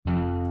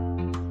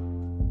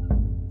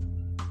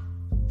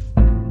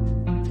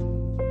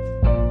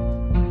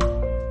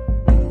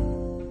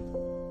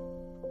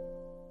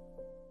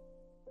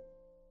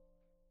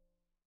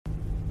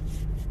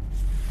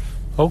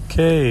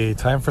Okay,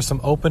 time for some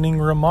opening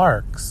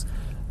remarks.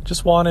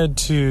 Just wanted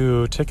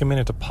to take a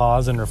minute to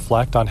pause and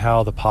reflect on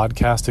how the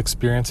podcast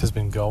experience has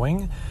been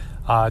going.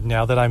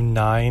 Now that I'm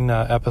 9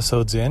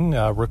 episodes in,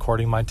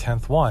 recording my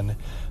 10th one.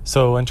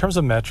 So in terms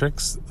of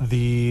metrics,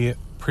 the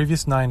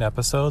previous 9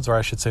 episodes, or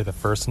I should say the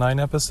first 9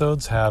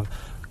 episodes, have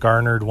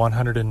garnered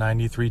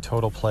 193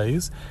 total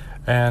plays.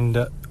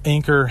 And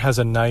Anchor has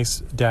a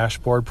nice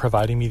dashboard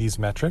providing me these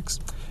metrics.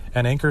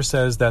 And Anchor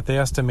says that they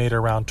estimate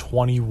around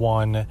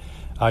 21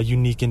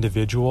 unique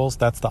individuals.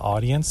 That's the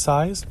audience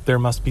size. There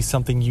must be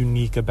something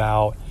unique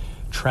about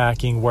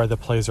tracking where the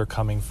plays are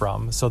coming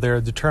from. So they're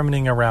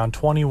determining around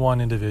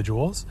 21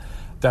 individuals.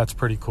 That's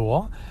pretty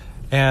cool.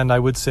 And I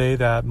would say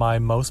that my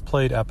most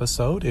played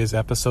episode is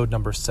episode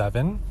number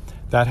 7.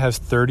 That has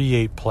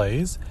 38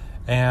 plays.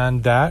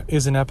 And that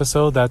is an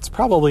episode that's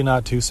probably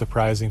not too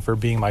surprising for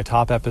being my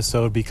top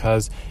episode,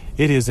 because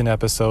it is an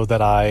episode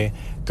that I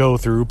go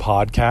through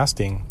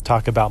podcasting,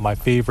 talk about my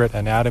favorite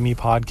anatomy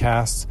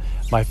podcasts,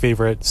 my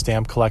favorite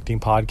stamp collecting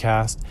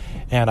podcast.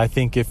 And I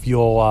think if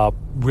you'll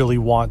really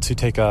want to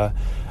take a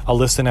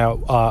listen at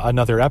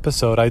another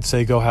episode, I'd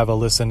say go have a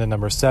listen to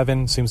number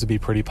 7. Seems to be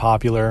pretty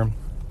popular.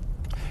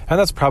 And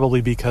that's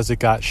probably because it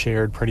got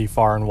shared pretty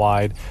far and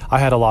wide. I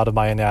had a lot of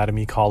my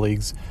anatomy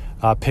colleagues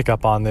pick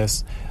up on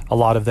this, a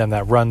lot of them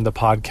that run the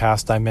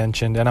podcast I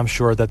mentioned, and I'm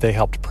sure that they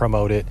helped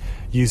promote it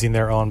using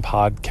their own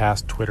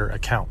podcast Twitter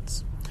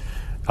accounts.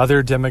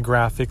 Other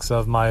demographics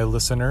of my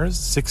listeners: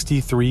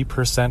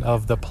 63%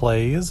 of the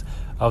plays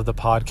of the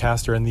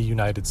podcast are in the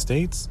United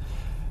States.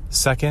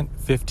 Second,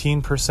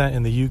 15%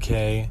 in the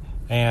UK,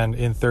 and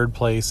in third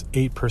place,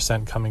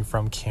 8% coming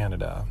from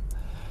Canada.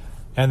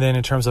 And then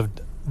in terms of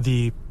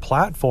the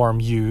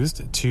platform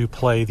used to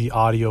play the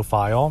audio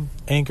file,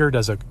 Anchor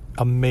does an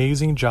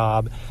amazing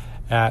job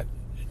at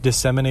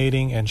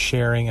disseminating and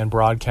sharing and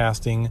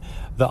broadcasting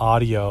the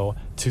audio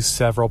to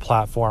several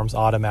platforms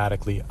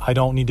automatically. I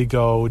don't need to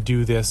go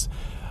do this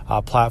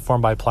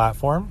platform by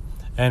platform.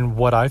 And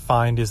what I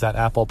find is that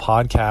Apple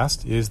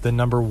Podcast is the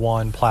number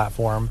 1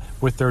 platform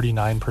with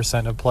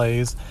 39% of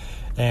plays.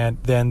 And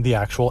then the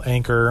actual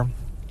Anchor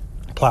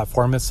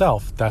platform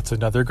itself. That's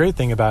another great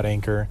thing about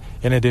Anchor.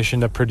 In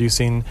addition to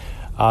producing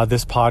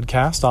this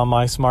podcast on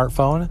my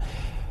smartphone,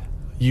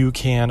 you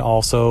can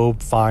also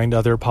find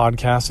other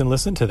podcasts and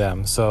listen to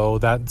them. So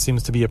that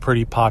seems to be a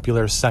pretty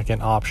popular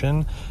second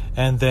option.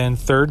 And then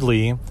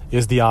thirdly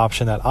is the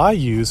option that I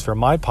use for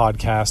my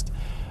podcast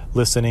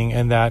listening,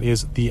 and that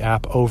is the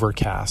app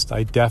Overcast.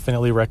 I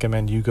definitely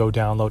recommend you go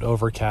download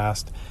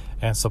Overcast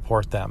and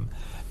support them.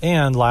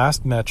 And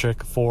last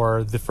metric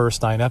for the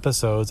first 9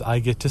 episodes, I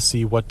get to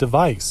see what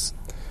device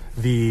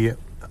the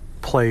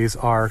plays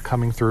are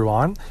coming through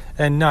on.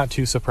 And not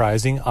too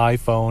surprising,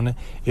 iPhone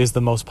is the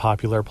most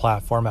popular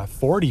platform at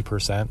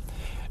 40%.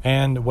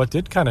 And what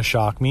did kind of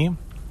shock me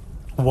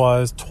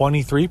was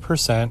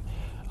 23%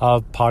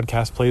 of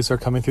podcast plays are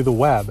coming through the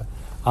web.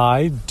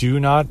 I do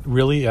not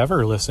really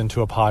ever listen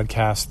to a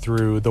podcast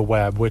through the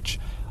web, which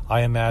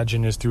I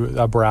imagine is through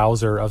a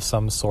browser of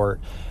some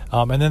sort.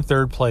 And then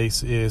third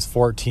place is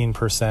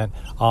 14%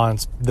 on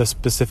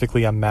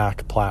specifically a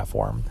Mac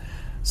platform.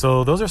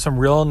 So those are some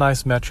real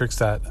nice metrics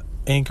that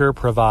Anchor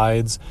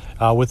provides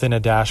within a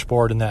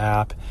dashboard in the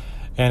app,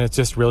 and it's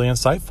just really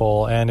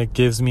insightful, and it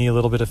gives me a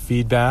little bit of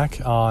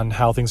feedback on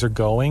how things are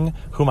going,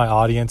 who my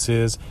audience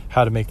is,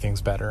 how to make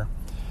things better.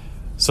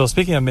 So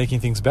speaking of making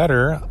things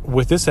better,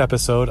 with this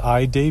episode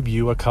I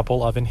debut a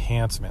couple of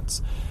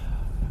enhancements.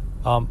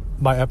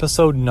 My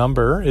episode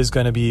number is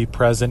going to be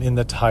present in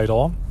the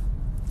title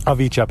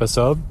of each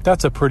episode.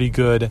 That's a pretty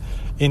good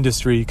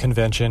industry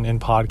convention in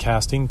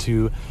podcasting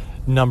to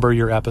number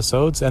your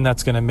episodes, and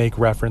that's going to make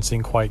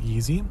referencing quite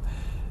easy.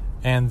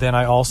 And then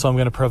I also am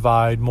going to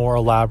provide more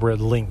elaborate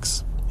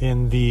links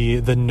in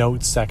the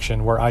notes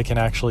section where I can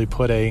actually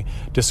put a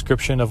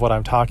description of what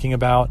I'm talking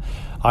about.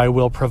 I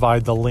will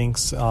provide the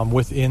links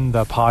within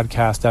the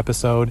podcast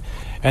episode,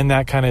 and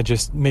that kind of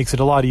just makes it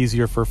a lot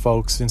easier for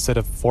folks. Instead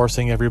of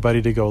forcing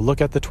everybody to go look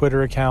at the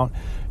Twitter account,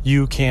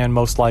 you can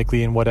most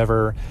likely, in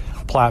whatever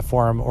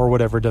platform or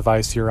whatever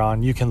device you're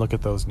on, you can look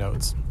at those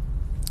notes.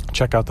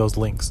 Check out those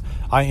links.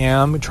 I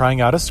am trying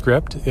out a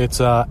script.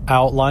 It's a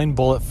outline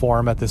bullet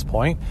form at this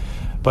point,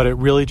 but it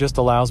really just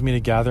allows me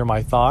to gather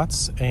my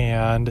thoughts,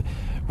 and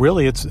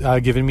really it's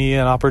given me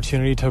an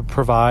opportunity to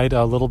provide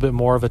a little bit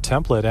more of a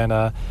template and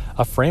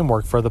a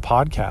framework for the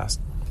podcast.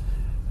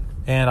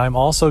 And I'm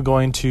also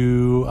going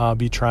to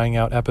be trying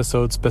out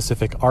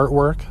episode-specific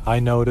artwork.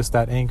 I noticed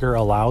that Anchor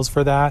allows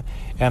for that,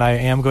 and I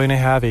am going to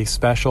have a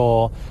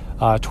special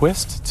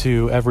twist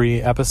to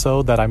every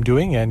episode that I'm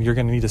doing, and you're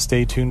going to need to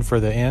stay tuned for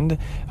the end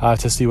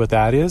to see what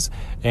that is.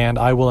 And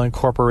I will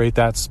incorporate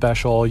that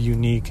special,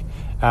 unique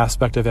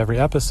aspect of every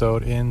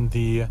episode in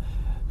the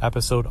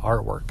episode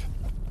artwork.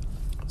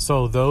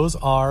 So those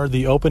are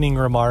the opening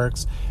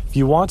remarks. If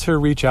you want to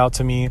reach out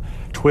to me,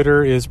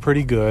 Twitter is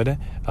pretty good.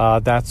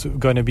 That's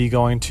going to be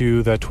going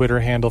to the Twitter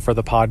handle for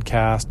the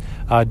podcast,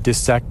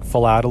 Dissect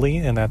Philately,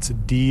 and that's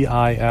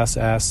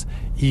DISSEC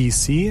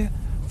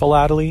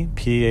philately,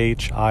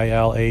 Philately,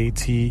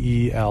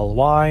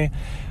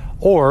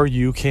 or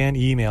you can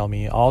email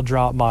me. I'll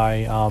drop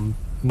my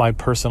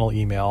personal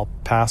email,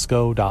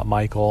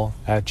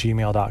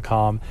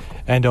 pascoe.michael@gmail.com.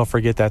 And don't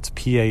forget, that's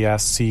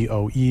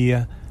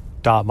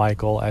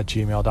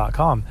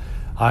pascoe.michael@gmail.com.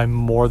 I'm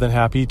more than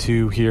happy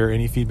to hear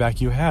any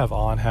feedback you have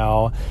on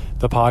how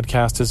the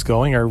podcast is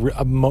going, or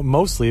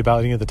mostly about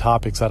any of the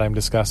topics that I'm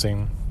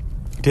discussing.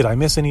 Did I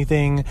miss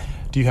anything?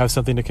 Do you have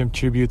something to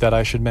contribute that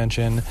I should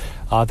mention?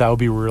 That would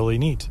be really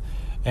neat.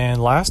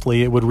 And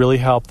lastly, it would really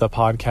help the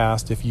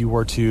podcast if you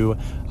were to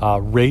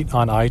rate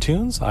on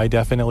iTunes. I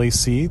definitely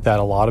see that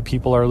a lot of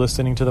people are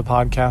listening to the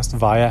podcast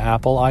via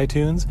Apple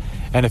iTunes.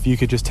 And if you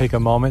could just take a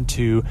moment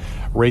to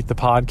rate the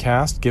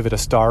podcast, give it a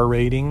star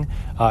rating,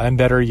 and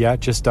better yet,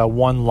 just a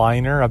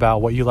one-liner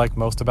about what you like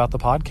most about the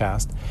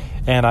podcast.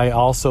 And I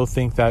also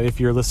think that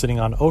if you're listening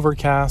on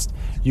Overcast,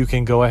 you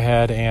can go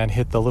ahead and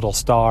hit the little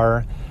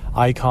star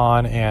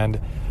icon and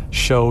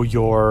show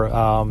your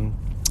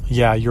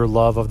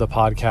love of the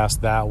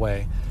podcast that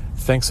way.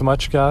 Thanks so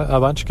much, a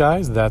bunch,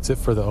 guys. That's it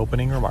for the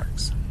opening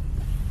remarks.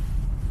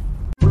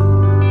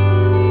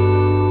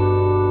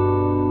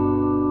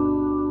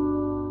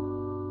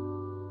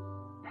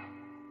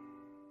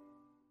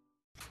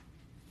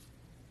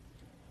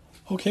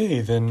 Okay,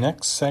 the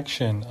next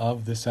section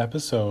of this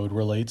episode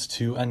relates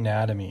to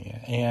anatomy.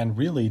 And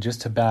really,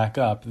 just to back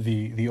up,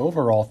 the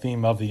overall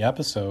theme of the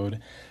episode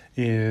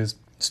is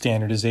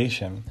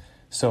standardization.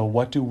 So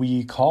what do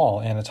we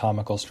call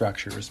anatomical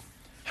structures?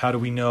 How do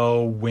we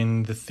know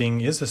when the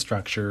thing is a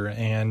structure?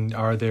 And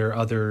are there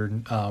other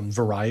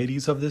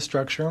varieties of this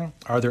structure?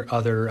 Are there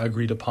other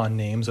agreed upon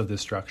names of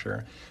this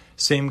structure?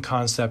 Same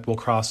concept will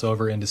cross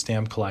over into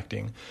stamp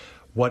collecting.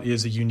 What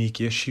is a unique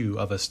issue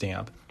of a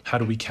stamp? How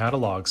do we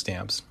catalog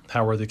stamps?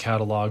 How are the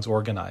catalogs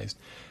organized?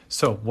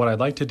 So what I'd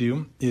like to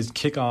do is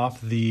kick off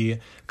the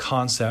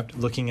concept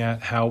looking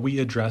at how we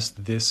address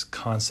this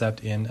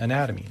concept in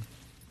anatomy.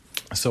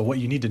 So what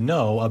you need to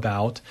know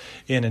about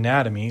in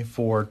anatomy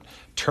for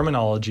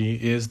terminology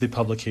is the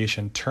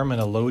publication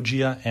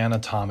Terminologia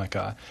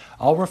Anatomica.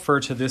 I'll refer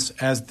to this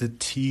as the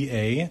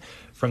TA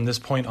from this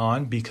point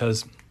on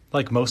because,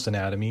 like most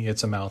anatomy,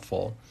 it's a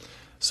mouthful.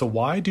 So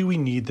why do we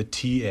need the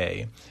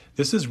TA?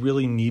 This is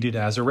really needed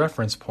as a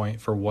reference point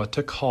for what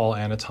to call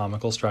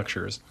anatomical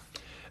structures.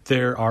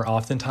 There are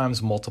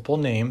oftentimes multiple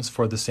names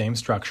for the same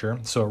structure,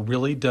 so it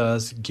really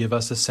does give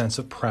us a sense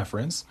of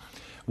preference,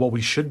 what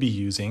we should be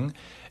using.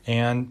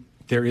 And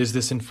there is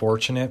this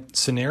unfortunate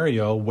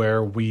scenario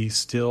where we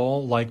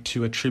still like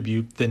to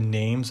attribute the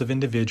names of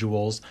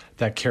individuals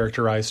that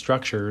characterize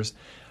structures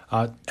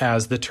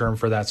as the term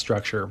for that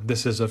structure.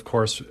 This is, of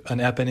course, an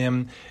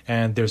eponym,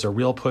 and there's a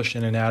real push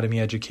in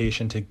anatomy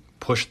education to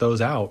push those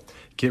out.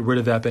 Get rid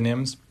of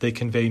eponyms. They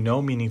convey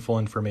no meaningful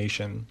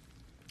information.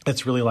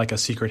 It's really like a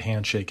secret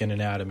handshake in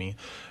anatomy.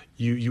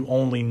 You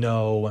only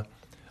know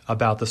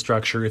about the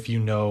structure if you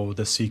know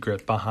the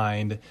secret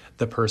behind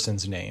the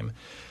person's name.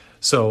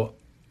 So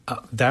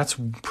that's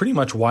pretty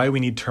much why we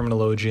need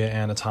Terminologia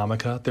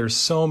Anatomica. There's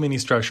so many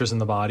structures in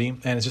the body,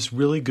 and it's just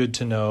really good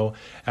to know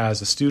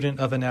as a student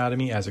of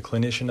anatomy, as a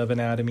clinician of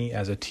anatomy,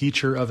 as a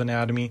teacher of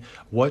anatomy,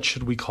 what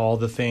should we call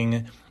the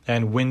thing,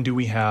 and when do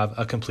we have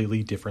a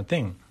completely different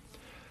thing?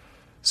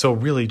 So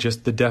really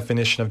just the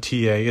definition of TA,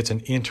 it's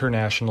an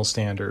international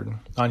standard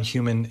on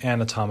human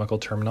anatomical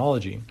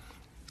terminology.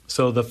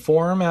 So the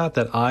format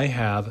that I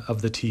have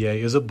of the TA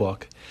is a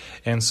book,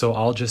 and so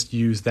I'll just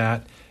use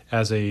that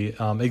as a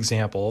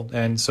example.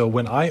 And so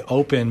when I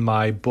open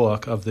my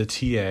book of the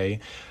TA,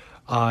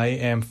 I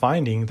am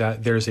finding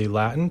that there's a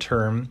Latin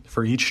term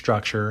for each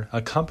structure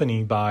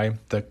accompanied by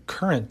the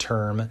current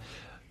term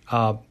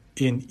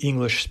in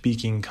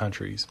English-speaking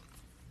countries.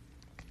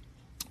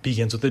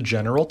 Begins with the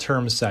general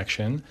terms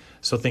section.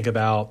 So think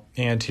about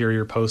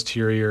anterior,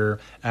 posterior,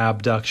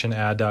 abduction,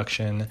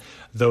 adduction.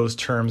 Those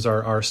terms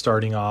are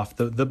starting off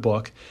the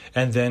book.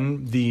 And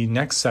then the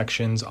next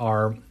sections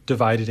are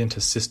divided into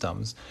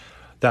systems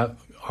that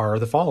are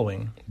the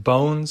following: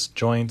 bones,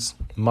 joints,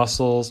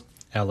 muscles,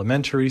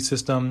 alimentary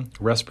system,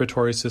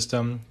 respiratory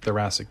system,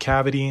 thoracic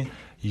cavity,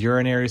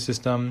 urinary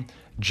system,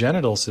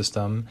 genital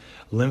system,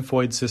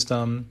 lymphoid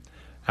system,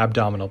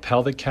 abdominal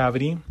pelvic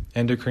cavity,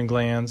 endocrine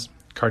glands,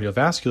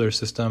 cardiovascular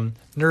system,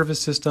 nervous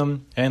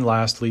system, and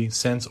lastly,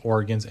 sense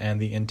organs and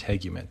the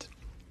integument.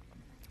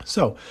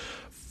 So,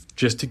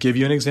 just to give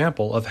you an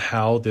example of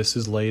how this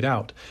is laid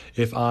out,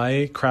 if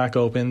I crack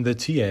open the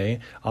TA,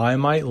 I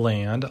might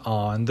land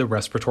on the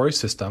respiratory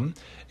system,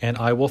 and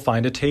I will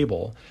find a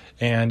table.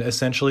 And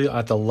essentially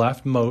at the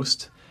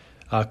leftmost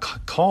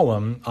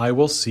column, I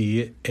will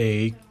see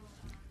a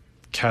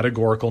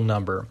categorical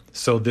number.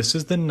 So this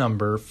is the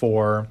number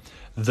for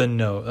the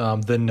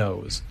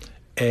nose.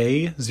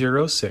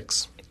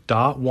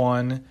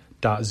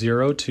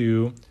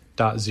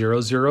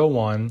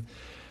 A06.1.02.001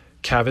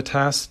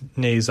 cavitas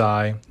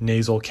nasi,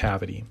 nasal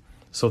cavity.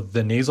 So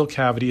the nasal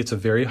cavity, it's a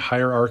very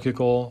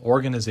hierarchical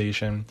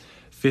organization,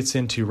 fits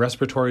into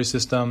respiratory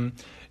system,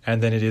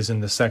 and then it is in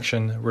the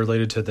section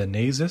related to the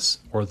nasus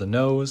or the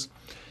nose.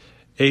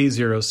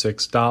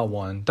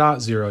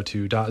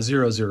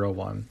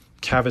 A06.1.02.001,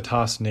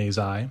 cavitas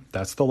nasi,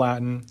 that's the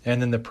Latin,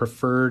 and then the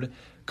preferred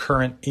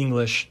current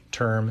English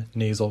term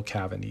nasal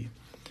cavity.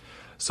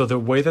 So the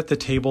way that the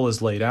table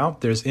is laid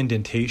out, there's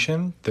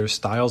indentation, there's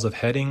styles of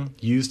heading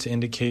used to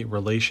indicate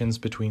relations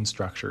between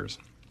structures.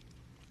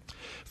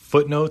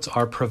 Footnotes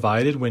are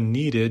provided when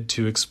needed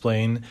to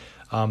explain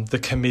the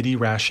committee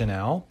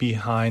rationale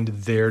behind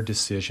their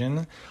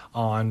decision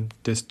on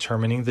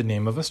determining the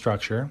name of a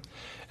structure.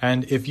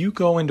 And if you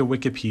go into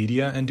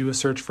Wikipedia and do a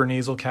search for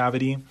nasal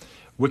cavity,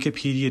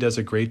 Wikipedia does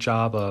a great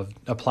job of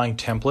applying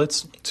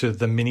templates to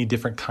the many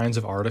different kinds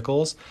of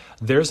articles.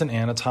 There's an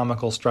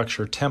anatomical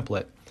structure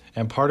template,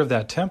 and part of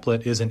that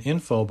template is an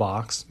info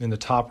box in the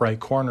top right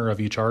corner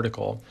of each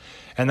article.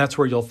 And that's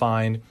where you'll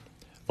find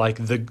like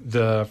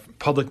the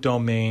public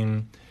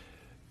domain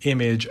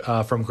image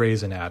from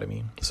Grey's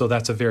Anatomy. So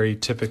that's a very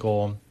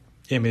typical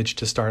image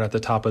to start at the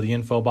top of the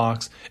info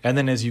box. And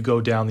then as you go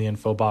down the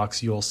info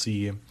box, you'll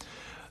see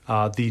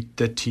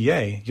the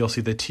TA. You'll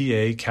see the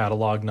TA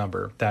catalog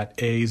number, that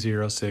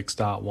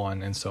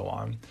A06.1 and so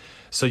on.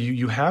 So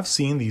you have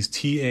seen these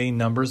TA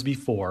numbers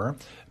before,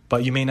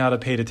 but you may not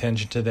have paid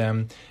attention to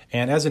them.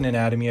 And as an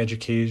anatomy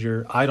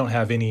educator, I don't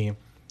have any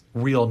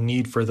real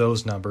need for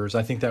those numbers.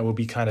 I think that would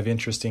be kind of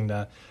interesting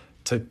to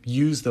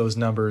use those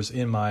numbers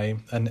in my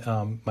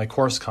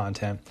course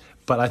content,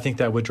 but I think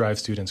that would drive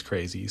students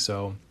crazy.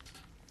 So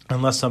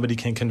unless somebody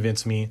can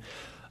convince me,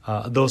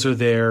 those are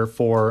there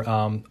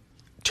for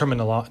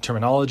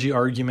terminology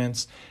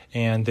arguments,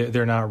 and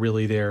they're not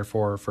really there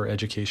for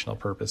educational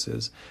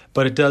purposes.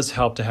 But it does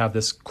help to have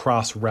this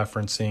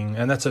cross-referencing,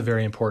 and that's a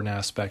very important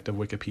aspect of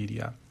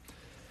Wikipedia.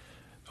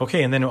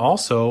 Okay, and then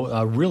also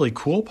a really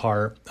cool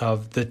part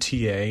of the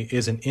TA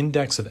is an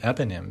index of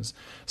eponyms.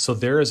 So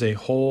there is a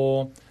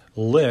whole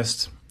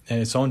list and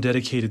its own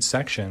dedicated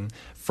section.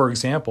 For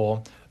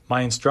example,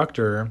 my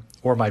instructor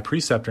or my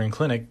preceptor in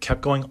clinic kept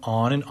going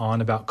on and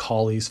on about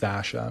Colles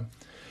fascia.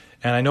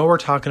 And I know we're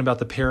talking about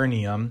the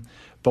perineum,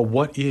 but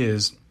what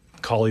is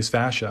Colles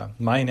fascia?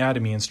 My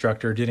anatomy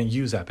instructor didn't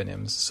use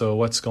eponyms, so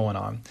what's going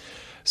on?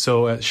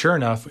 So sure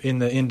enough, in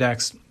the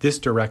index, this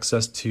directs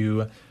us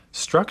to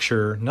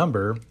structure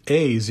number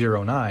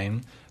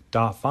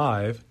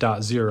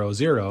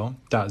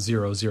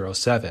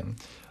A09.5.00.007.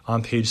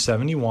 On page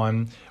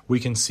 71, we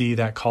can see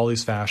that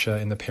Colles fascia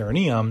in the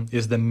perineum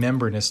is the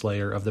membranous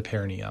layer of the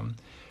perineum,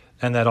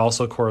 and that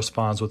also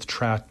corresponds with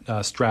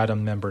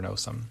stratum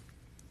membranosum.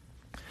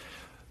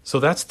 So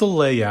that's the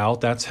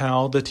layout. That's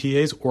how the TA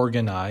is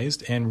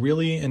organized. And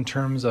really, in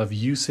terms of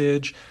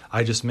usage,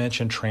 I just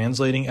mentioned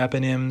translating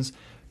eponyms,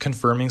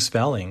 confirming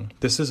spelling.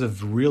 This is a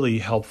really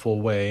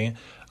helpful way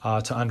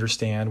to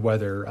understand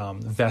whether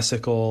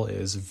vesicle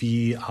is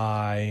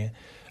V-I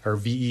or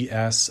V-E-S-I-C-L-E,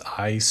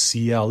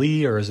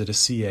 or is it a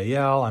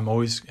C-A-L? I'm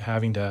always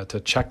having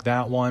to check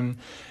that one.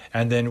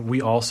 And then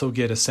we also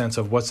get a sense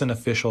of what's an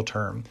official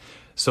term.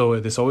 So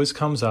this always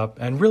comes up.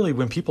 And really,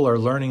 when people are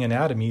learning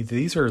anatomy,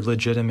 these are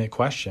legitimate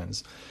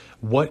questions.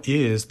 What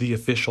is the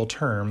official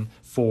term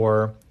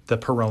for the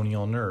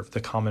peroneal nerve,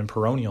 the common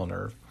peroneal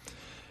nerve?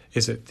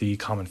 Is it the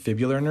common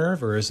fibular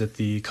nerve, or is it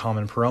the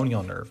common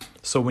peroneal nerve?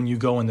 So when you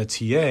go in the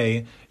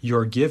TA,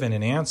 you're given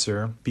an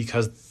answer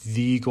because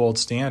the gold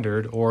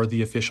standard or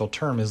the official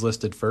term is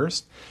listed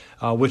first,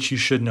 which you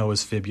should know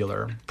is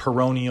fibular.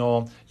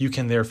 Peroneal, you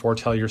can therefore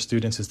tell your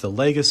students, is the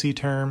legacy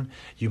term.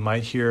 You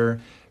might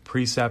hear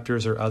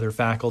preceptors or other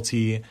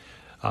faculty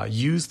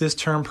use this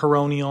term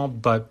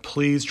peroneal, but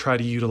please try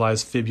to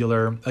utilize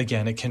fibular.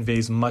 Again, it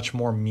conveys much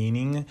more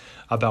meaning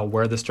about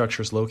where the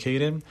structure is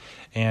located,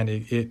 and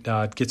it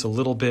gets a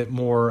little bit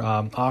more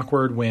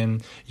awkward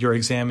when you're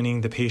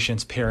examining the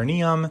patient's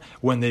perineum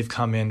when they've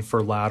come in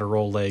for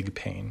lateral leg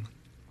pain.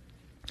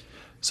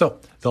 So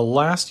the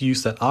last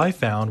use that I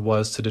found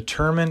was to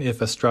determine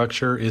if a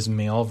structure is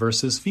male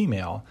versus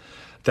female.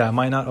 That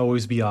might not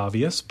always be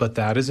obvious, but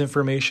that is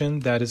information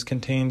that is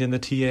contained in the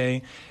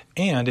TA.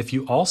 And if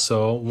you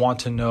also want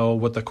to know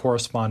what the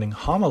corresponding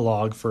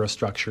homologue for a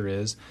structure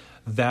is,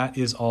 that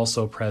is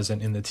also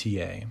present in the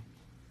TA.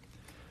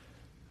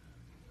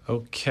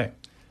 Okay,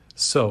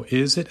 so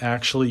is it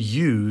actually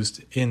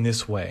used in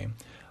this way?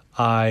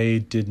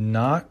 I did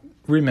not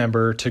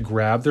remember to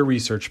grab the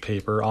research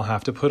paper. I'll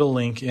have to put a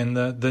link in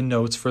the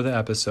notes for the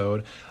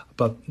episode.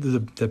 But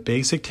the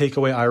basic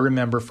takeaway I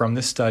remember from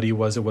this study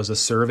was it was a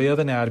survey of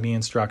anatomy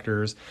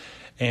instructors,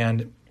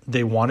 and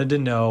they wanted to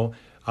know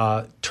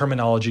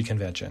terminology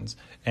conventions.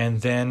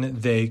 And then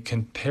they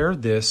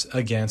compared this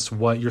against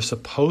what you're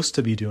supposed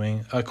to be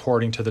doing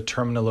according to the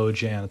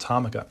Terminologia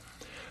Anatomica.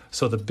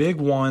 So the big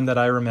one that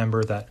I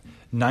remember that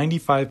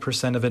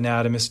 95% of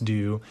anatomists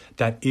do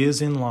that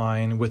is in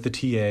line with the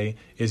TA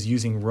is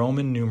using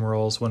Roman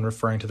numerals when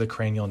referring to the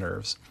cranial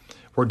nerves.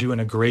 We're doing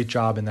a great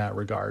job in that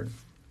regard.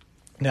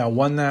 Now,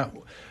 one that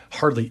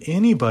hardly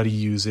anybody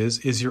uses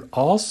is you're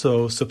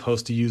also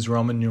supposed to use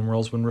Roman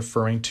numerals when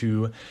referring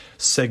to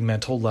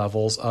segmental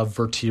levels of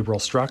vertebral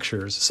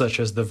structures, such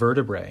as the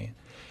vertebrae.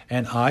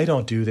 And I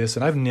don't do this,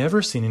 and I've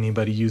never seen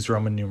anybody use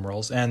Roman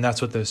numerals. And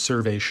that's what the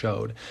survey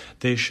showed.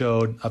 They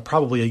showed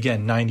probably,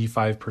 again,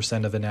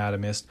 95% of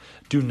anatomists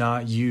do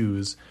not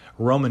use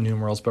Roman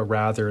numerals, but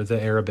rather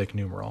the Arabic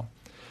numeral.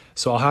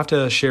 So I'll have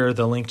to share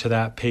the link to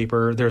that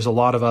paper. There's a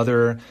lot of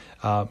other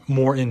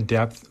more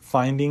in-depth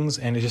findings,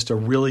 and it's just a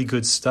really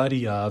good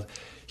study of,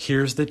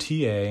 here's the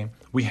TA.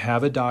 We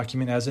have a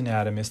document as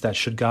anatomists that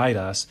should guide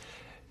us.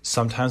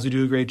 Sometimes we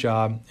do a great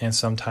job, and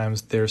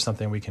sometimes there's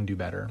something we can do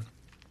better.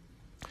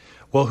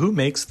 Well, who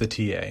makes the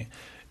TA?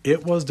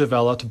 It was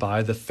developed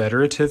by the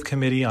Federative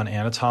Committee on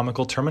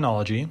Anatomical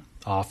Terminology,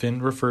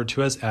 often referred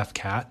to as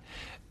FCAT,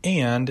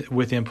 and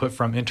with input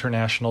from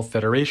International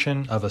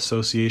Federation of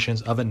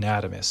Associations of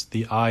Anatomists,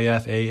 the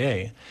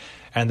IFAA,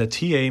 and the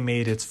TA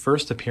made its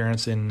first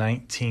appearance in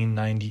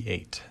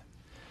 1998.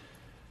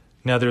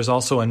 Now, there's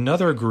also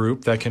another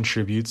group that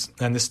contributes,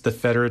 and this is the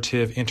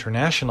Federative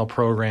International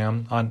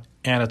Program on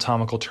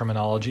Anatomical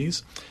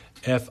Terminologies,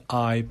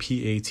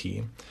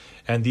 FIPAT,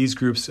 and these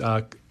groups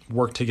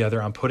work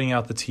together on putting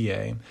out the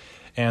TA.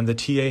 And the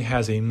TA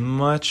has a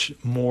much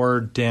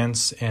more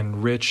dense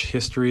and rich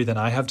history than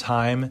I have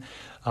time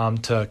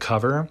to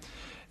cover.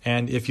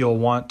 And if you'll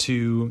want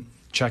to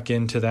check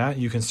into that,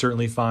 you can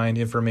certainly find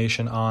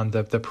information on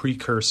the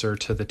precursor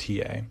to the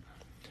TA.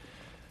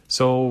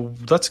 So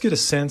let's get a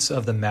sense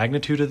of the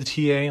magnitude of the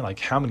TA, like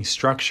how many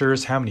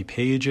structures, how many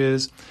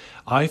pages.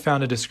 I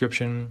found a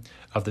description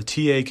of the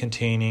TA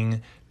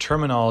containing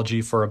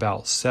terminology for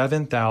about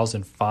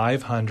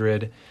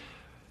 7,500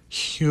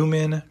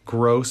 human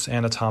gross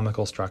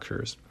anatomical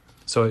structures.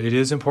 So it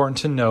is important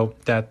to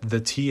note that the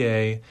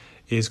TA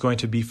is going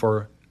to be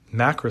for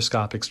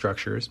macroscopic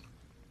structures.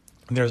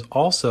 And there's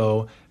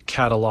also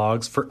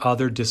catalogs for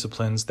other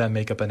disciplines that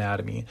make up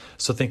anatomy.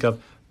 So think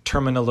of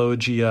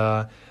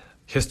terminologia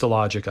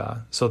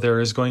histologica. So there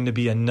is going to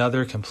be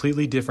another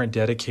completely different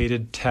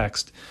dedicated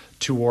text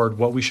toward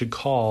what we should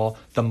call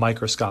the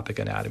microscopic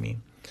anatomy.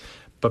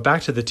 But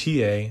back to the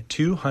TA,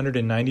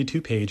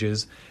 292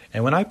 pages,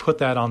 and when I put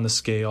that on the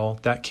scale,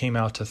 that came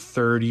out to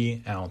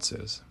 30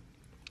 ounces.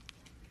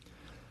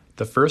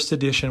 The first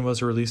edition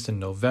was released in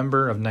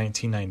November of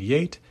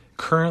 1998.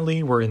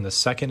 Currently, we're in the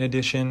second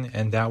edition,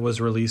 and that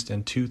was released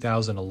in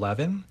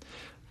 2011.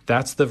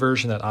 That's the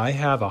version that I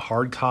have a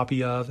hard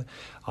copy of.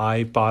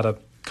 I bought a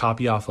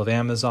copy off of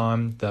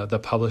Amazon. The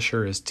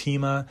publisher is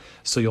Tima,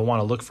 so you'll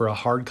want to look for a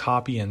hard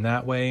copy in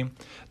that way.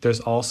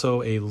 There's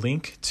also a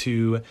link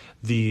to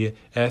the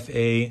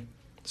FIPAT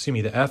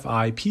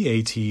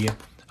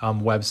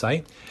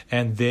website,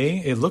 and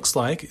it looks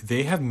like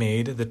they have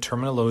made the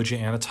Terminologia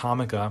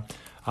Anatomica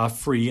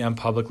free and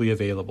publicly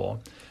available.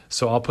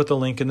 So I'll put the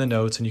link in the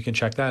notes and you can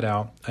check that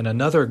out. And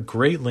another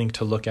great link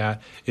to look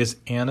at is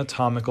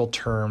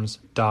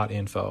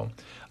anatomicalterms.info.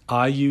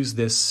 I use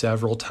this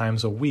several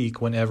times a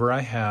week whenever I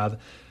have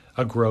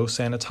a gross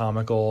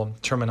anatomical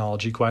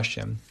terminology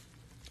question.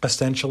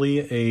 Essentially,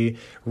 a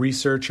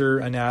researcher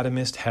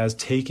anatomist has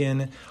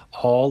taken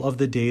all of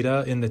the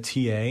data in the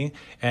TA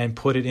and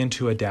put it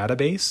into a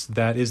database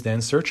that is then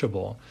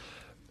searchable.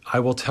 I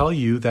will tell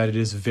you that it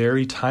is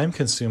very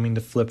time-consuming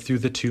to flip through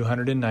the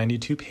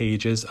 292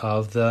 pages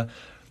of the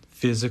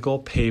physical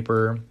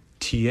paper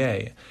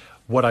TA.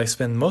 What I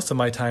spend most of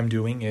my time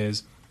doing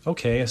is,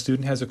 okay, a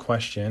student has a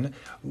question.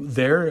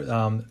 Their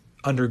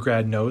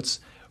undergrad notes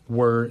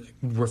were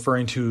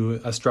referring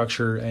to a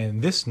structure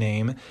in this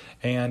name,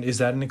 and is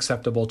that an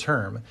acceptable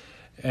term?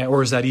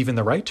 Or is that even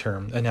the right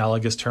term,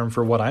 analogous term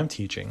for what I'm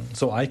teaching?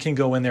 So I can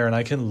go in there and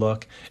I can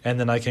look, and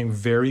then I can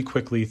very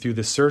quickly, through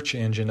the search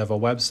engine of a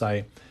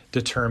website,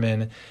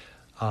 determine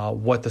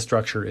what the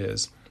structure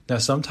is. Now,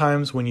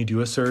 sometimes when you do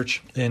a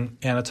search in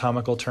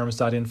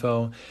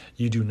anatomicalterms.info,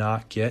 you do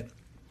not get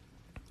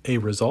a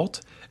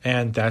result,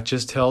 and that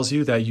just tells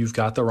you that you've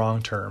got the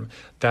wrong term.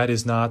 That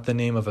is not the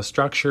name of a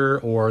structure,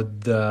 or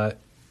the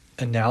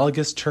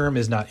analogous term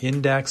is not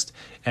indexed,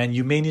 and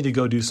you may need to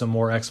go do some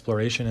more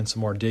exploration and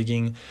some more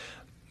digging.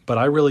 But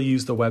I really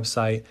use the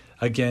website,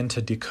 again,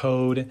 to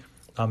decode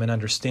and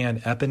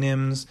understand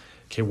eponyms.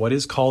 Okay, what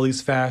is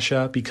Colles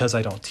fascia? Because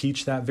I don't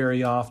teach that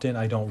very often.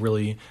 I don't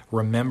really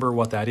remember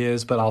what that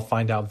is, but I'll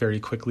find out very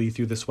quickly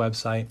through this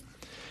website.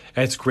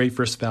 And it's great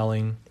for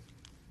spelling.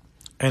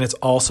 And it's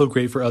also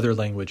great for other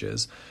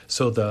languages.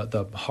 So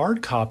the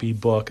hard copy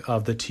book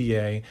of the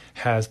TA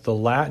has the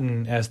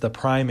Latin as the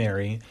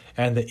primary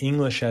and the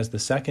English as the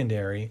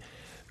secondary.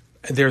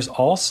 There's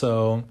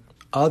also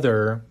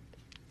other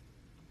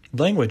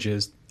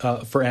languages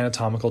for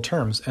anatomical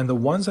terms. And the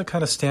ones that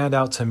kind of stand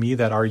out to me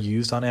that are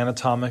used on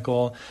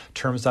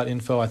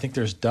anatomicalterms.info, I think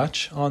there's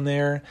Dutch on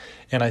there,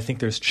 and I think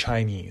there's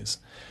Chinese.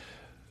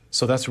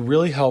 So that's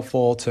really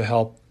helpful to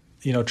help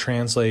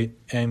translate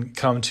and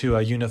come to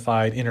a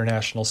unified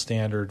international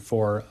standard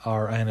for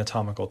our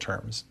anatomical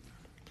terms.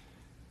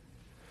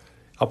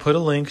 I'll put a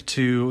link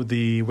to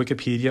the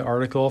Wikipedia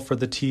article for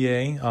the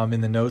TA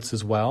in the notes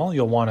as well.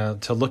 You'll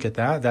want to look at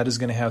that. That is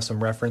going to have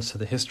some reference to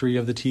the history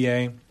of the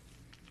TA.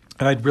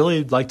 And I'd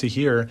really like to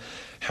hear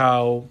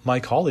how my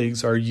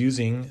colleagues are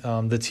using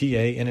the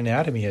TA in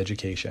anatomy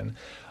education.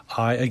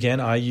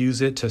 I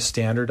use it to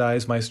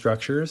standardize my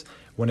structures.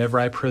 Whenever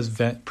I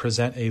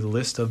present a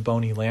list of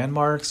bony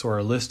landmarks or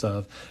a list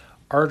of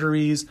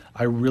arteries,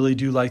 I really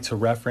do like to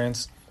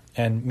reference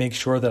and make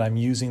sure that I'm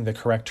using the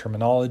correct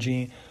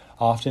terminology.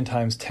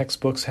 Oftentimes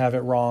textbooks have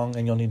it wrong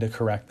and you'll need to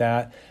correct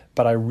that.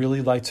 But I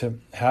really like to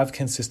have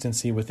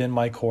consistency within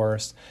my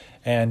course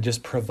and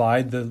just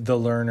provide the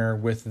learner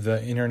with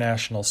the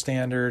international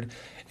standard.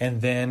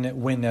 And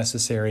then when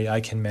necessary, I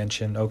can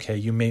mention, okay,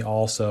 you may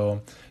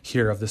also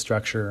hear of the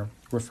structure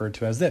referred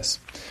to as this.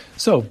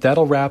 So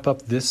that'll wrap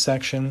up this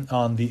section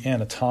on the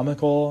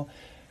anatomical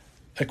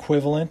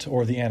equivalent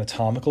or the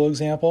anatomical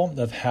example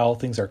of how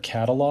things are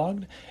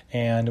cataloged.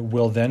 And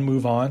we'll then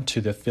move on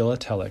to the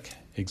philatelic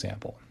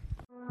example.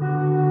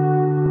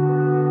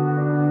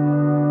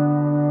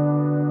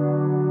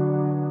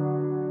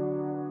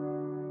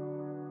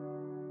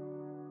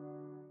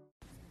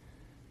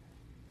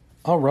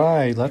 All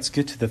right, let's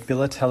get to the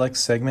philatelic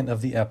segment of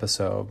the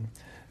episode,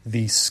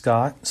 the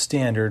Scott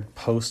Standard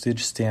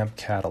Postage Stamp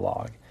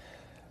Catalog.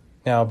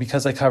 Now,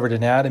 because I covered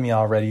anatomy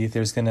already,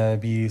 there's going to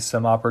be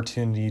some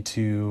opportunity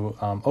to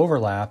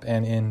overlap,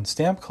 and in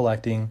stamp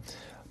collecting,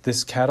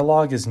 this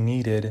catalog is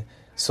needed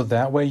so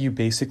that way you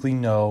basically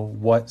know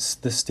what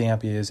the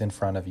stamp is in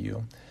front of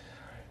you.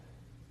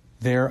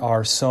 There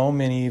are so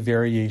many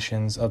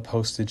variations of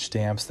postage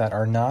stamps that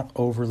are not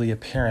overly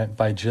apparent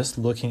by just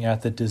looking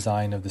at the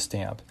design of the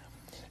stamp.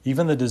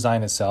 Even the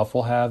design itself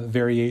will have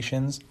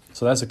variations,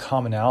 so that's a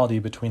commonality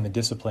between the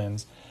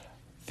disciplines.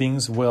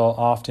 Things will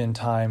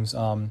oftentimes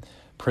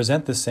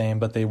present the same,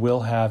 but they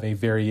will have a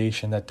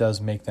variation that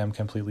does make them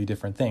completely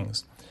different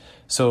things.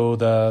 So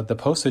the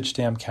postage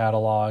stamp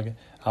catalog,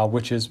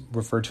 which is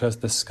referred to as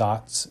the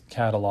Scott's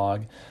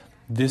catalog,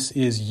 this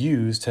is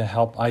used to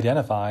help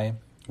identify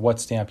what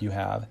stamp you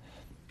have.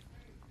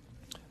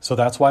 So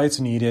that's why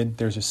it's needed.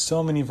 There's just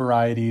so many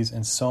varieties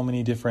and so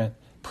many different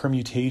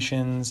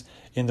permutations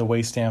in the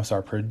way stamps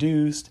are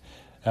produced,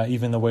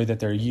 even the way that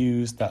they're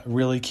used, that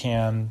really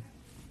can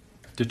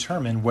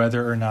determine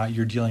whether or not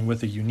you're dealing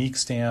with a unique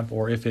stamp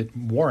or if it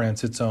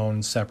warrants its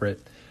own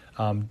separate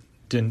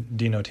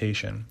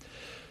denotation.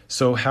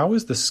 So how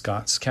is the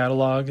Scott's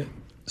catalog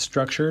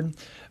structured?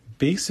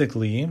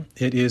 Basically,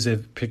 it is a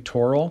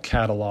pictorial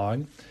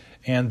catalog,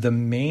 and the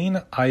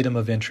main item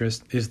of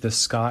interest is the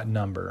Scott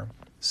number.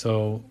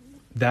 So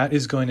that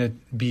is going to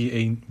be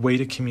a way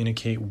to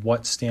communicate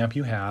what stamp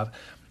you have.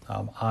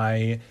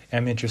 I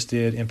am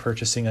interested in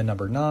purchasing a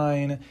number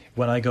 9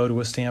 when I go to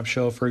a stamp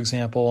show, for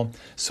example.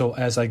 So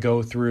as I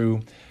go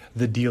through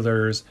the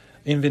dealer's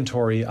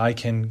inventory,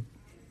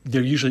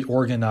 they're usually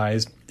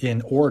organized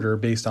in order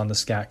based on the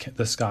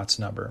Scott's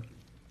number.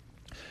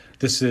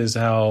 This is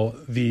how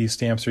the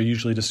stamps are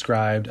usually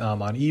described on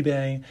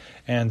eBay,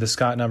 and the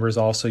Scott number is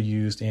also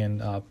used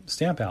in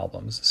stamp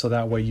albums. So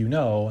that way you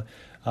know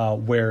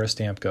where a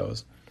stamp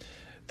goes.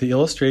 The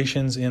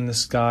illustrations in the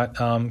Scott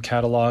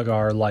catalog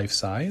are life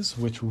size,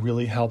 which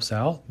really helps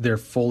out. They're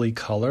fully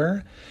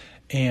color,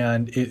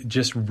 and it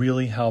just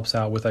really helps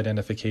out with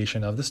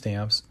identification of the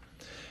stamps.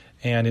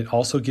 And it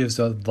also gives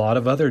a lot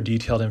of other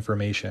detailed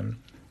information.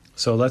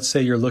 So let's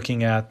say you're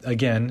looking at,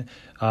 again,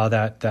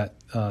 that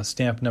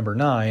stamp number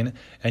 9,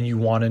 and you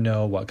want to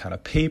know what kind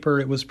of paper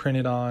it was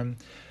printed on.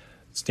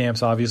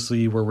 Stamps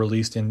obviously were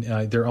released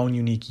in their own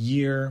unique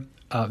year.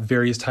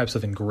 Various types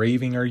of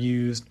engraving are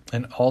used,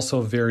 and also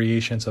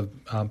variations of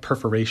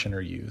perforation are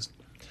used.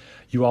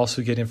 You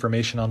also get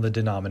information on the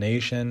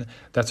denomination.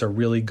 That's a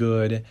really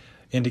good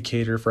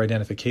indicator for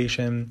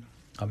identification.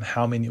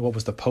 What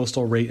was the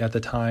postal rate at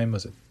the time?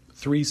 Was it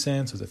 3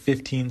 cents? Was it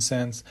 15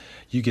 cents?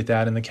 You get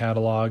that in the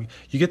catalog.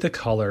 You get the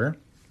color.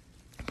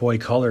 Boy,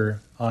 color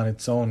on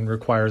its own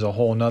requires a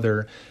whole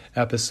nother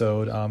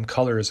episode.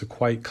 Color is a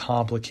quite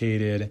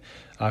complicated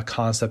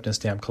concept in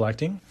stamp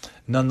collecting.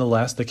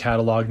 Nonetheless, the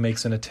catalog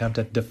makes an attempt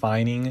at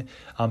defining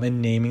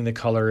and naming the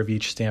color of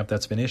each stamp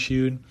that's been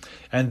issued.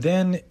 And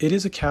then it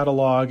is a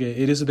catalog.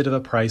 It is a bit of a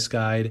price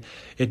guide.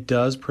 It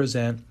does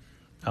present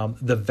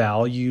the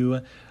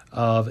value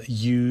of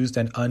used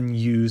and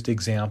unused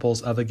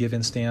examples of a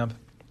given stamp.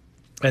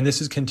 And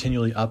this is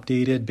continually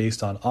updated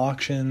based on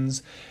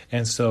auctions.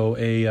 And so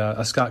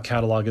a Scott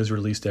catalog is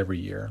released every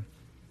year.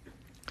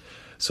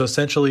 So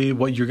essentially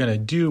what you're going to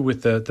do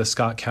with the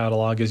Scott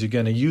catalog is you're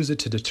going to use it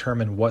to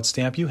determine what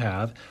stamp you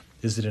have.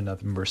 Is it a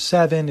number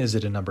 7? Is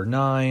it a number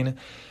 9?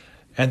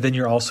 And then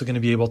you're also going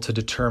to be able to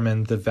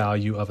determine the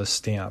value of a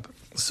stamp.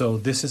 So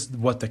this is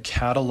what the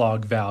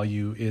catalog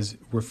value is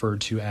referred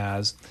to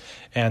as.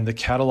 And the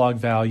catalog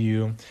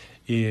value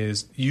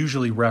is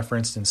usually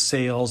referenced in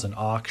sales and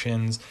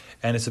auctions,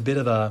 and it's a bit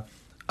of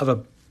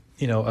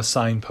a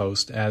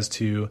signpost as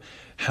to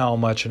how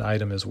much an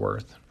item is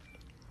worth.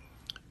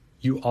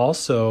 You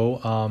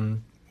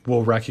also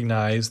will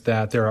recognize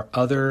that there are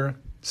other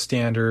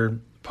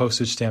standard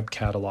postage stamp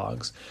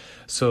catalogs.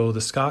 So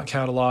the Scott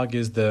catalog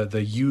is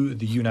the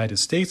United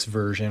States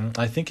version.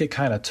 I think it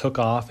kind of took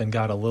off and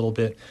got a little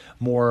bit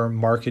more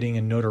marketing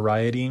and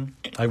notoriety.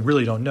 I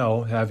really don't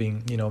know,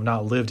 having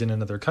not lived in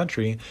another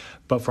country,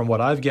 but from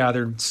what I've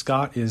gathered,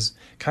 Scott is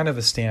kind of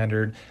a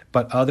standard.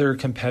 But other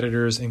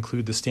competitors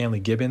include the Stanley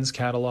Gibbons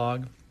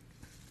catalog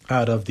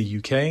out of the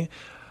UK,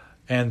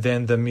 and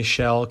then the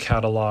Michel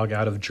catalog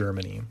out of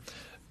Germany.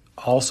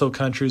 Also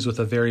countries with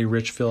a very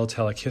rich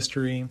philatelic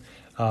history,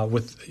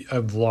 with a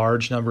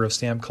large number of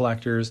stamp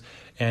collectors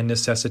and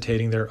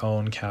necessitating their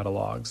own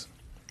catalogs.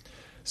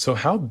 So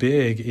how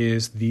big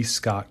is the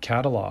Scott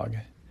catalog?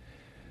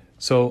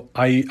 So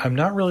I'm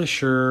not really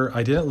sure.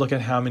 I didn't look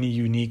at how many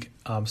unique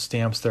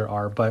stamps there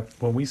are, but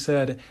when we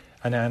said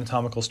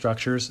anatomical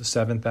structures,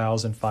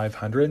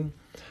 7,500,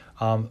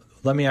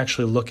 let me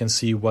actually look and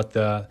see what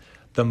the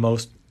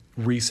most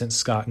recent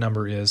Scott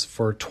number is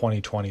for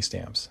 2020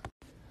 stamps.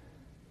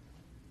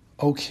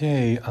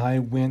 Okay, I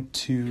went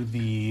to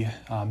the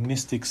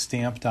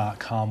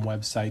mysticstamp.com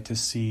website to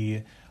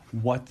see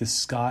what the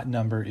Scott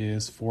number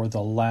is for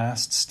the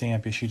last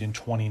stamp issued in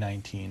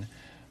 2019.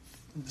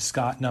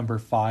 Scott number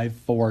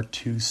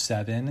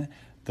 5427,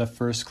 the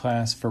first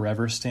class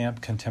Forever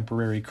stamp,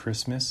 Contemporary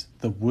Christmas,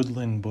 the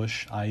Woodland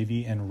Bush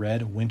Ivy and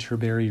Red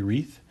Winterberry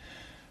Wreath,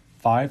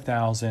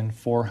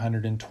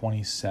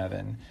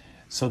 5,427.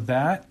 So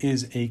that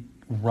is a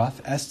rough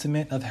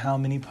estimate of how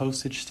many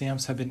postage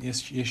stamps have been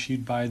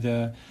issued by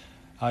the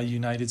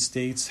United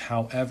States.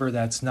 However,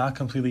 that's not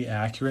completely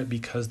accurate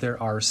because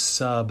there are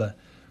sub-catalog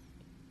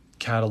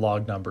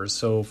numbers.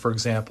 So, for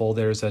example,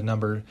 there's a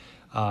number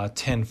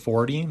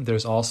 1040.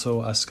 There's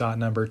also a Scott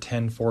number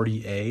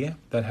 1040A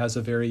that has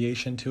a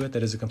variation to it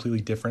that is a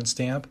completely different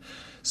stamp.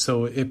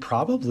 So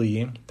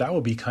that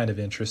would be kind of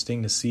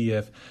interesting to see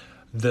if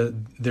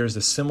there's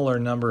a similar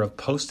number of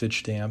postage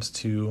stamps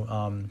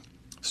to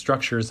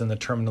structures in the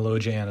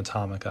Terminologia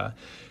Anatomica.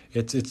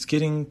 It's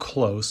getting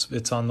close.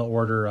 It's on the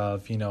order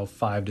of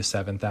 5,000 to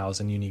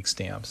 7,000 unique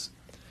stamps.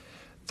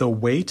 The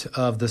weight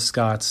of the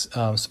Scott's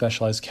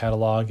specialized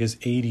catalog is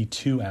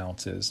 82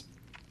 ounces,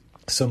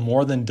 so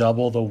more than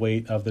double the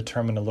weight of the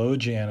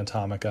Terminologia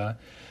Anatomica.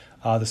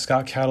 The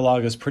Scott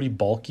catalog is pretty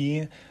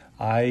bulky.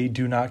 I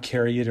do not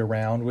carry it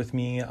around with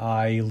me.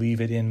 I leave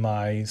it in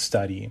my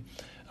study,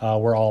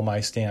 where all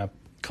my stamp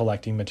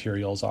collecting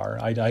materials are.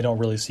 I don't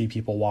really see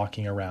people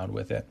walking around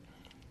with it.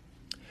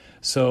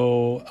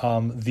 So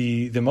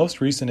the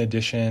most recent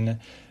edition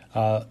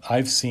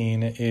I've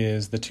seen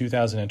is the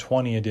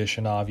 2020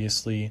 edition,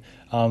 obviously.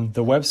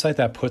 The website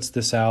that puts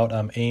this out,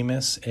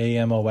 Amos,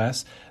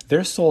 AMOS,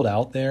 they're sold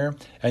out there,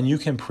 and you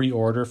can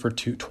pre-order for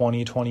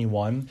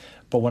 2021.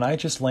 But when I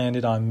just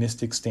landed on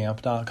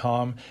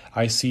mysticstamp.com,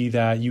 I see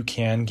that you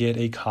can get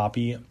a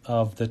copy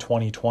of the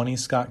 2020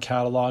 Scott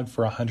catalog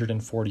for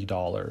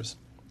 $140.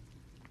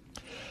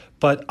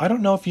 But I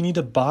don't know if you need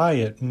to buy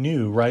it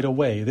new right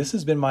away. This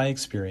has been my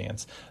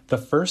experience. The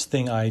first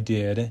thing I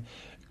did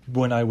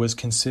when I was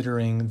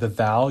considering the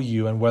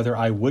value and whether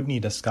I would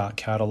need a Scott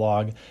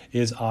catalog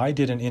is I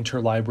did an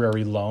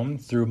interlibrary loan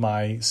through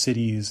my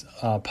city's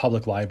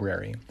public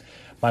library.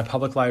 My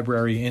public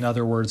library, in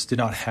other words, did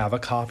not have a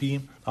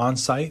copy on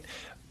site,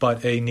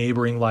 but a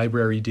neighboring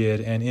library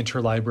did, and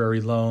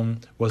interlibrary loan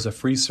was a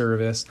free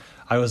service.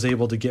 I was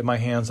able to get my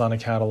hands on a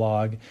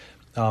catalog,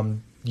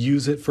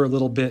 use it for a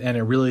little bit, and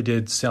it really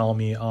did sell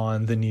me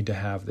on the need to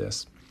have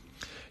this.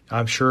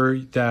 I'm sure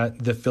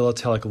that the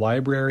philatelic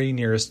library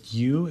nearest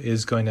you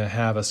is going to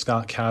have a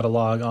Scott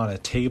catalog on a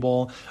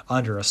table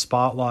under a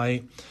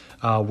spotlight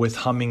with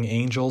humming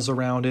angels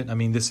around it. I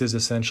mean, this is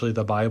essentially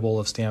the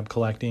Bible of stamp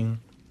collecting.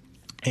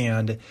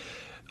 And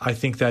I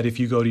think that if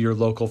you go to your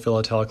local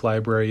philatelic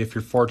library, if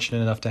you're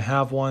fortunate enough to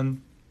have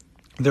one,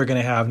 they're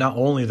going to have not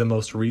only the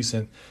most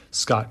recent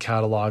Scott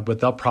catalog, but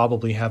they'll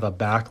probably have a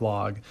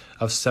backlog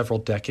of several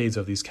decades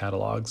of these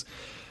catalogs.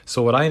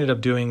 So what I ended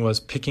up doing was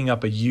picking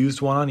up a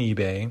used one on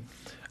eBay.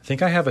 I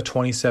think I have a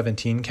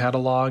 2017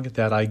 catalog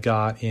that I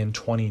got in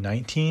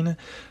 2019.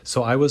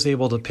 So I was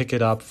able to pick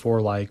it up for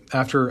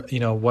after,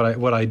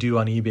 what I do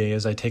on eBay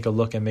is I take a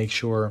look and make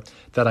sure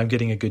that I'm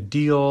getting a good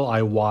deal.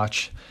 I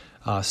watch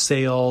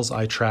sales,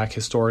 I track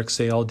historic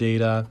sale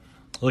data,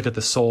 look at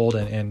the sold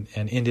and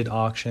ended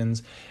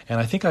auctions. And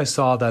I think I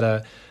saw that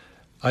a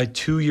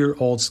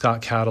 2-year-old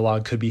Scott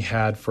catalog could be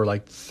had for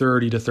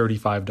 $30 to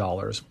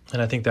 $35.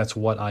 And I think that's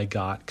what I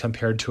got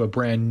compared to a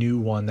brand new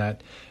one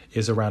that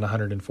is around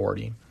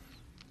 $140.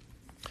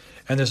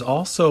 And there's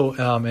also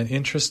an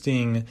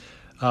interesting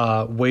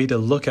way to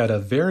look at a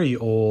very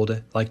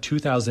old,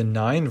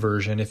 2009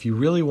 version. If you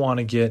really want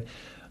to get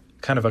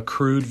kind of a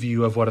crude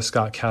view of what a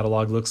Scott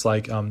catalog looks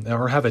like,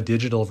 or have a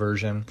digital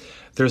version,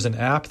 there's an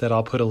app that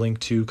I'll put a link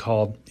to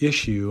called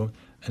Issue,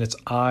 and it's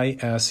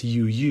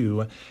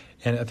ISUU.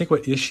 And I think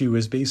what Issue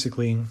is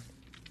basically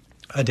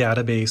a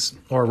database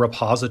or a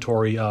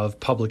repository of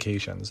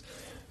publications.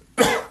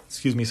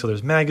 Excuse me. So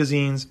there's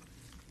magazines,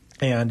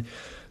 and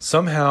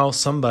somehow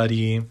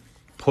somebody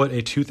put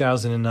a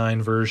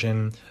 2009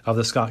 version of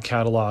the Scott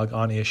catalog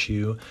on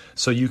Issue,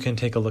 so you can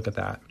take a look at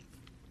that.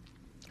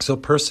 So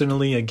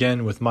personally,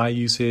 again, with my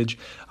usage,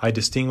 I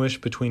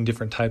distinguish between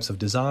different types of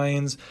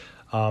designs.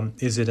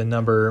 Is it a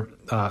number,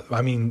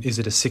 is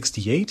it a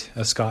 68,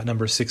 a Scott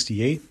number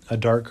 68, a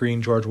dark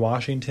green George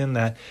Washington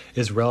that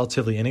is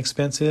relatively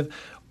inexpensive?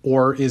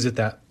 Or is it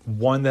that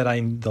one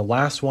the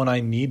last one I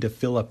need to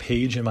fill a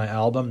page in my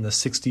album, the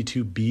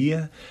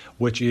 62B,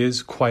 which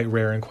is quite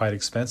rare and quite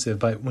expensive.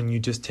 But when you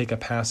just take a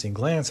passing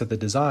glance at the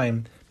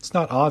design, it's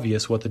not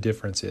obvious what the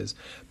difference is.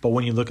 But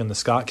when you look in the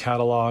Scott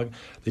catalog,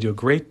 they do a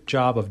great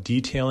job of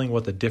detailing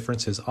what the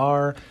differences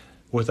are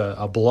with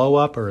a blow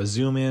up or a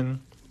zoom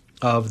in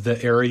of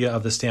the area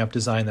of the stamp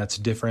design that's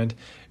different.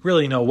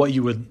 Really know what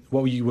you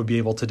would be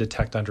able to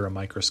detect under a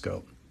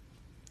microscope.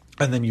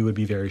 And then you would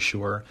be very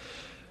sure.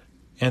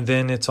 And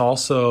then it's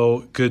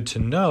also good to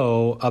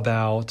know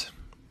about,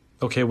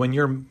 okay, when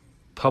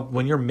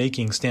you're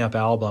making stamp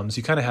albums,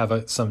 you kind of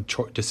have some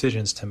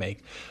decisions to make.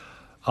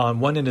 On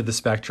one end of the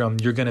spectrum,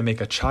 you're going to make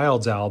a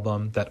child's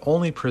album that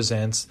only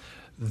presents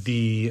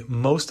the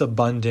most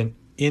abundant,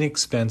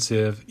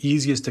 inexpensive,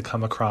 easiest to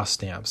come across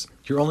stamps.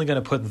 You're only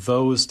going to put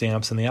those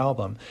stamps in the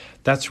album.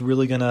 That's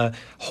really going to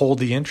hold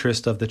the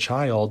interest of the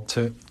child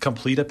to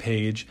complete a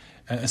page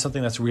and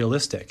something that's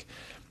realistic.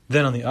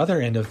 Then on the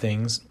other end of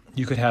things,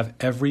 you could have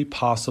every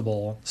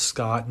possible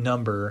Scott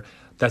number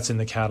that's in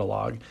the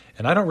catalog.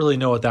 And I don't really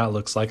know what that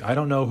looks like. I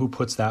don't know who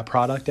puts that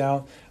product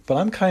out, but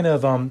I'm kind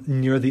of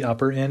near the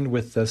upper end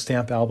with the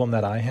stamp album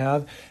that I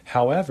have.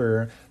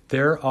 However,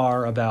 there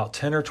are about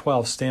 10 or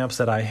 12 stamps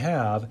that I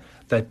have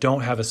that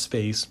don't have a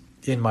space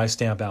in my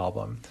stamp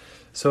album.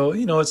 So,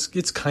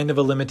 it's kind of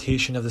a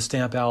limitation of the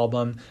stamp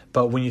album,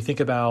 but when you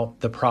think about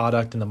the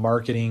product and the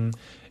marketing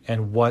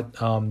and what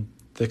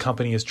the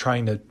company is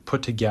trying to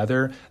put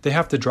together, they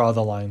have to draw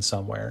the line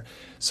somewhere.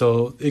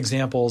 So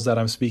examples that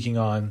I'm speaking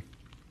on,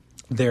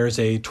 there's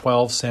a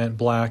 12-cent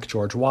black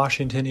George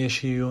Washington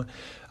issue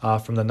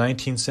from the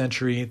 19th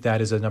century.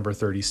 That is a number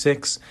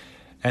 36.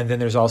 And then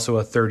there's also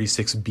a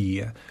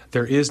 36B.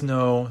 There is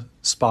no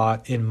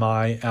spot in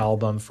my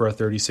album for a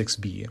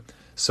 36B.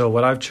 So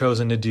what I've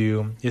chosen to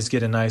do is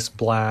get a nice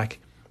black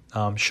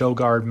show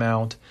guard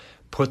mount,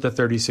 put the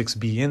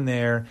 36B in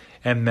there,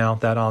 and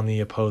mount that on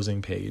the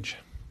opposing page.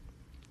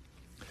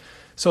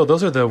 So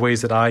those are the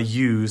ways that I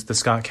use the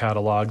Scott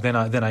catalog. Then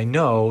I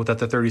know that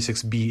the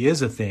 36B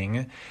is a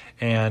thing,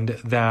 and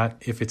that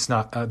if it's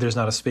not, there's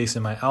not a space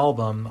in my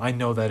album, I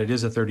know that it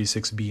is a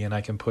 36B, and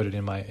I can put it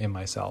in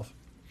myself.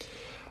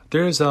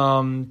 There's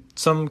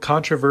some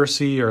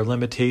controversy or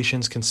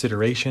limitations,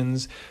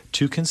 considerations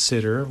to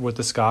consider with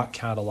the Scott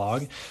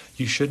catalog.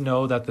 You should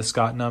know that the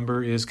Scott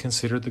number is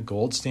considered the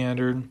gold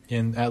standard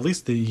in at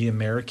least the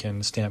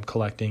American stamp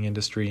collecting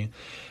industry,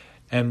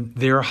 and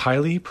they're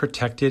highly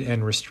protected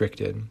and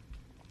restricted.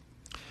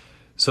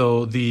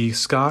 So the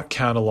Scott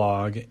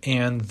catalog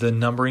and the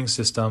numbering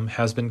system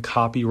has been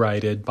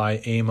copyrighted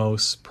by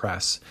Amos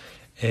Press,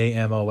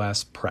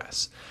 AMOS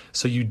Press.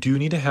 So you do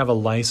need to have a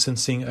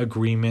licensing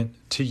agreement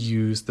to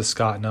use the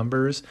Scott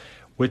numbers,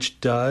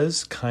 which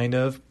does kind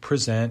of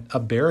present a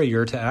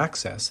barrier to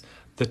access.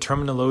 The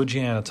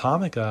Terminologia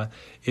Anatomica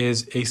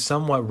is a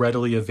somewhat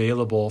readily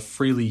available,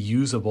 freely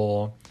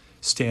usable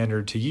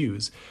standard to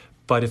use.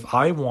 But if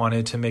I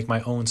wanted to make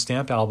my own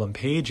stamp album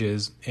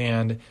pages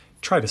and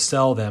try to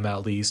sell them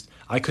at least,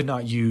 I could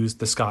not use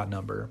the Scott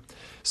number.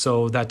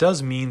 So that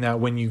does mean that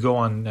when you go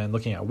on and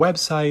looking at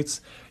websites,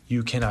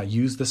 you cannot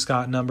use the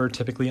Scott number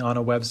typically on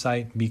a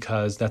website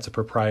because that's a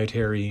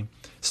proprietary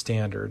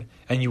standard,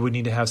 and you would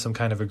need to have some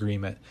kind of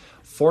agreement.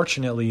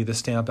 Fortunately, the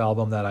stamp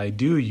album that I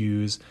do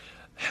use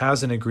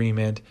has an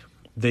agreement.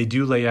 They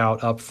do lay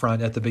out up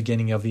front at the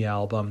beginning of the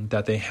album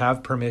that they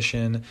have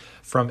permission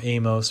from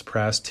Amos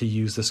Press to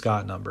use the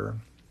Scott number.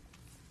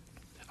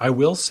 I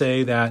will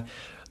say that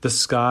the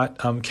Scott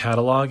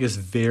catalog is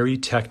very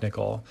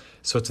technical,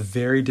 so it's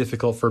very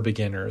difficult for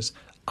beginners.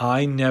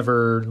 I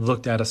never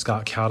looked at a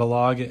Scott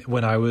catalog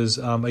when I was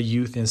a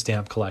youth in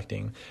stamp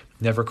collecting.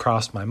 Never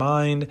crossed my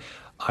mind.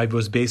 I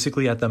was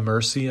basically at the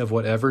mercy of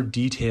whatever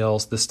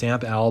details the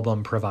stamp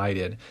album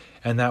provided,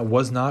 and that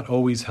was not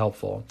always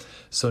helpful.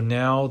 So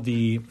now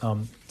the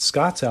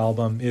Scott's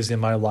album is in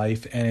my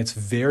life, and it's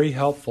very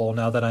helpful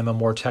now that I'm a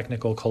more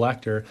technical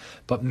collector,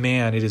 but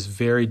man, it is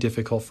very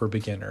difficult for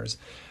beginners.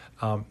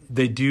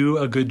 They do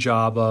a good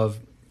job of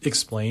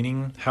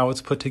explaining how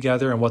it's put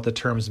together and what the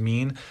terms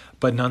mean,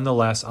 but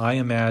nonetheless, I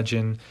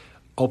imagine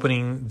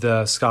opening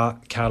the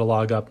Scott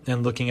catalog up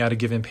and looking at a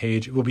given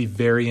page will be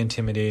very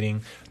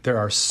intimidating. There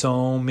are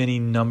so many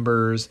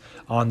numbers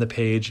on the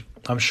page.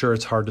 I'm sure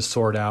it's hard to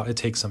sort out. It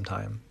takes some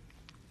time.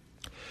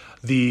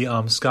 The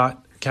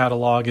Scott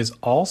catalog is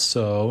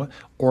also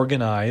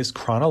organized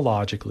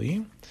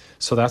chronologically,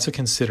 so that's a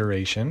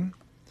consideration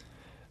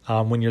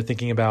when you're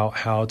thinking about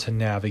how to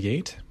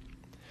navigate.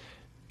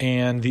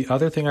 And the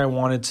other thing I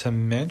wanted to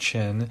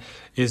mention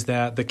is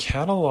that the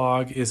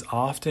catalog is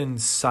often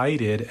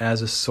cited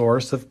as a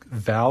source of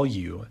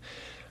value,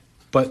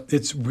 but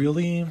it's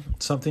really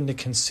something to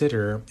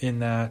consider in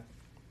that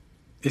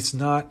it's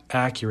not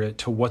accurate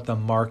to what the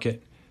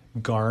market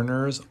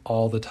garners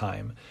all the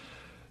time.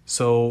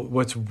 So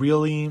what's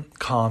really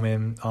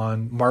common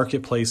on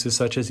marketplaces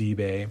such as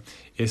eBay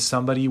is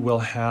somebody will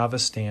have a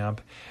stamp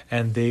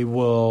and they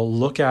will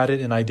look at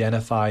it and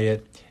identify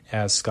it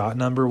as Scott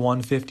number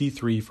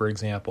 153, for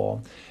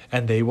example,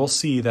 and they will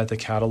see that the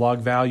catalog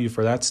value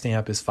for that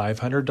stamp is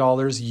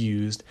 $500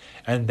 used,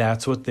 and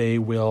that's what they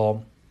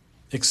will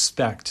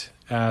expect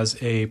as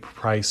a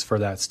price for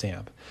that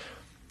stamp.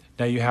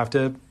 Now you have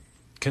to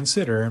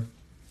consider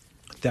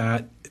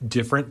that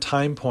different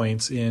time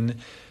points in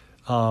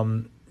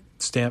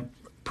stamp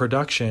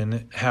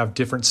production have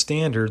different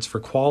standards for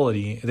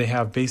quality. They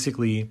have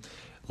basically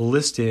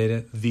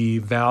listed the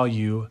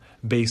value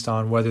based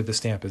on whether the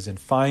stamp is in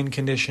fine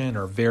condition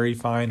or very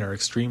fine or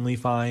extremely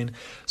fine.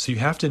 So you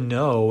have to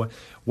know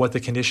what the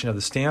condition of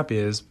the stamp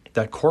is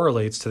that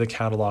correlates to the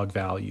catalog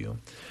value.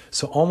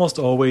 So almost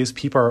always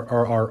people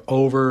are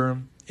over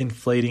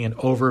inflating and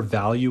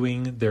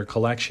overvaluing their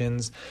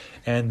collections,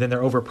 and then they're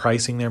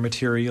overpricing their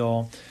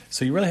material.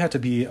 So you really have to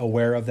be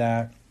aware of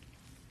that.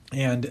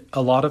 And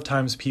a lot of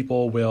times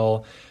people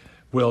will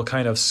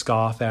kind of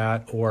scoff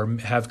at or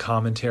have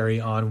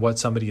commentary on what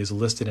somebody is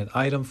listed an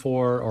item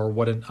for or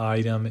what an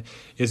item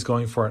is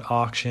going for at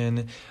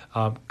auction.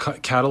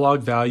 Catalog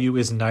value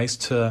is nice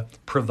to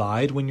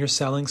provide when you're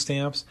selling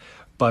stamps,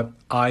 but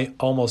I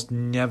almost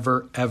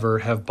never, ever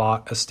have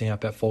bought a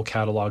stamp at full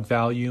catalog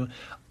value.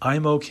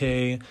 I'm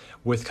okay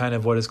with kind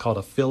of what is called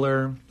a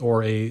filler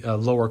or a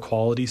lower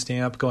quality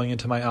stamp going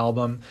into my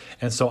album.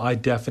 And so I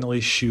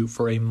definitely shoot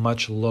for a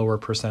much lower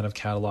percent of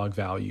catalog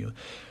value.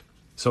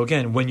 So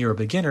again, when you're a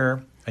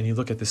beginner and you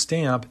look at the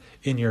stamp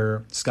in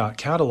your Scott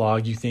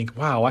catalog, you think,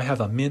 wow, I have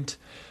a mint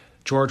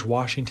George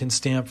Washington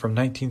stamp from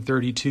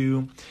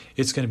 1932.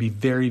 It's going to be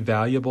very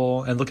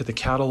valuable. And look at the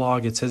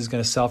catalog. It says it's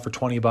going to sell for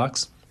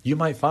 $20. You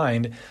might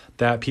find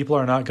that people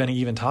are not going to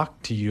even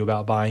talk to you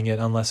about buying it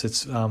unless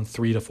it's $3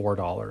 to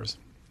 $4.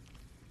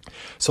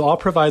 So I'll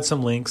provide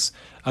some links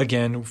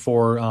again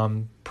for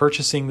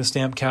purchasing the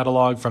stamp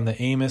catalog from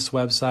the Amos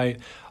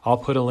website. I'll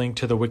put a link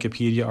to the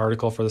Wikipedia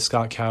article for the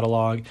Scott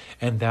catalog,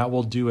 and that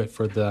will do it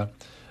for the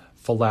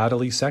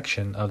philately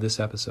section of this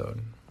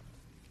episode.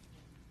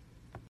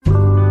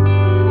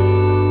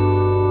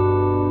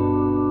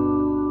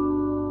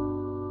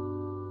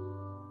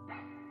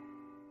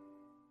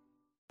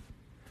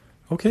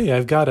 Okay,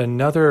 I've got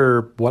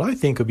another, what I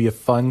think would be a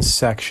fun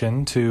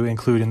section to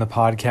include in the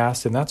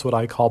podcast, and that's what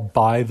I call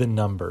By the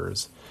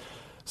Numbers.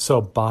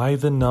 So by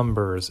the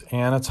numbers,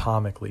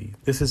 anatomically,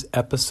 this is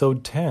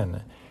episode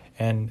 10,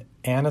 and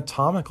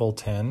anatomical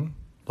 10,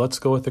 let's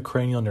go with the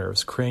cranial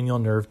nerves, cranial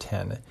nerve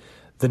 10.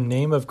 The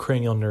name of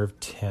cranial nerve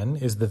 10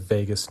 is the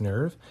vagus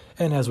nerve,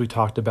 and as we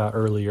talked about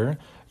earlier,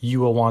 you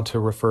will want to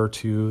refer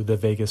to the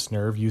vagus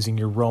nerve using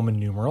your Roman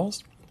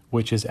numerals,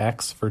 which is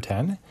X for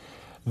 10.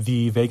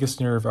 The vagus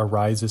nerve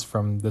arises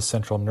from the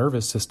central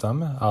nervous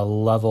system, a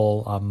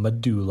level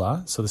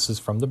medulla. So this is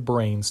from the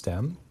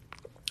brainstem.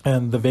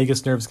 And the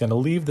vagus nerve is going to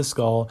leave the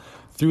skull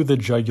through the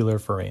jugular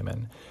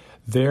foramen.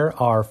 There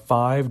are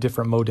 5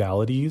 different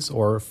modalities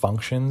or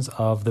functions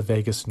of the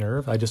vagus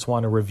nerve. I just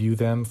want to review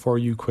them for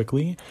you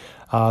quickly.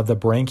 The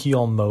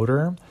branchial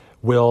motor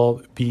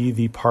will be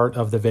the part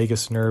of the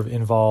vagus nerve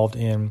involved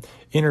in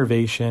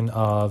innervation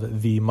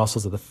of the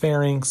muscles of the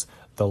pharynx,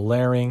 the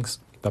larynx,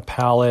 the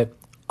palate,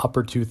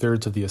 upper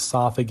 2/3 of the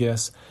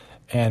esophagus,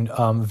 and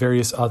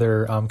various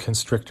other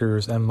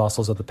constrictors and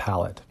muscles of the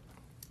palate.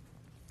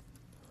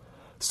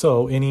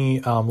 So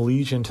any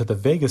lesion to the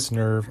vagus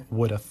nerve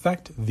would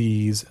affect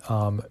these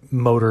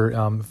motor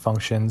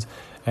functions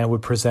and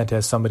would present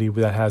as somebody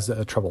that has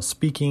trouble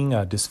speaking,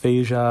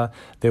 dysphagia.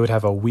 They would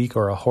have a weak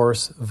or a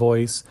hoarse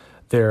voice.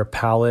 Their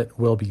palate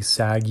will be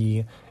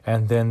saggy,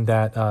 and then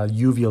that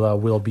uvula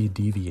will be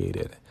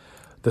deviated.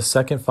 The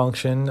second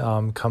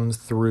function comes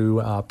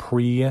through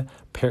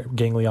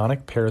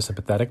pre-ganglionic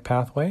parasympathetic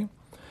pathway,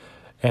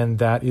 and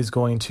that is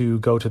going to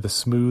go to the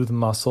smooth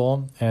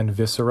muscle and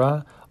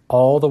viscera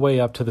all the way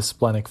up to the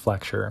splenic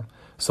flexure.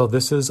 So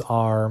this is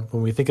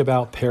when we think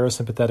about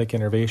parasympathetic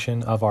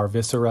innervation of our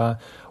viscera,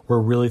 we're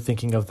really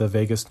thinking of the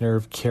vagus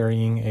nerve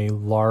carrying a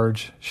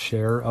large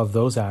share of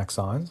those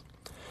axons.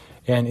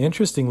 And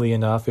interestingly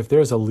enough, if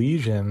there's a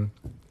lesion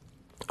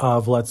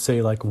of, let's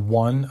say, like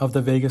one of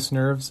the vagus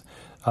nerves,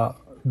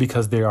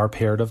 because they are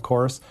paired, of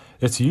course,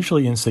 it's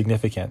usually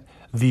insignificant.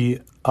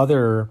 The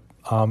other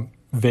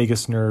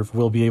vagus nerve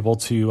will be able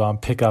to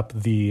pick up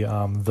the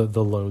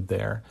load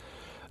there.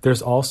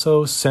 There's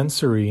also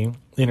sensory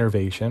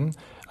innervation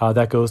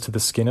that goes to the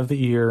skin of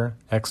the ear,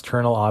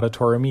 external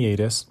auditory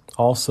meatus,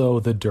 also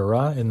the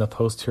dura in the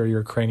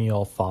posterior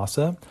cranial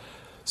fossa.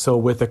 So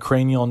with a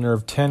cranial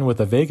nerve 10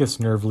 with a vagus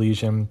nerve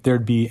lesion,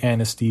 there'd be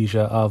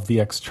anesthesia of the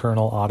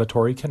external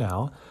auditory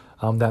canal.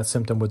 That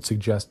symptom would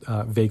suggest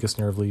vagus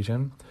nerve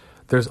lesion.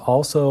 There's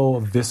also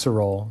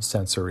visceral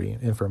sensory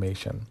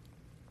information.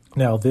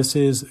 Now, this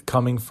is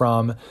coming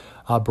from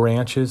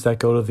branches that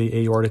go to the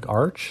aortic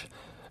arch,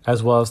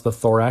 as well as the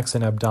thorax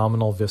and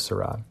abdominal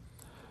viscera.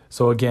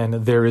 So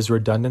again, there is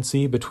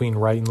redundancy between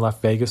right and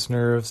left vagus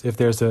nerves. If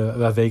there's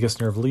a vagus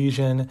nerve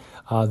lesion,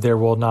 there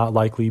will not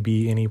likely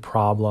be any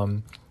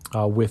problem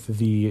with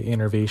the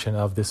innervation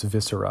of this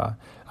viscera,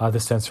 the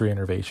sensory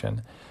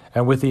innervation.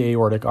 And with the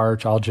aortic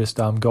arch, I'll just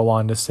go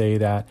on to say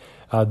that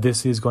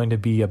this is going to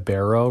be a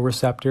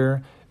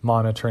baroreceptor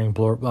monitoring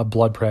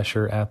blood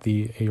pressure at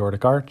the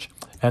aortic arch.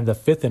 And the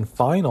fifth and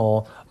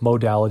final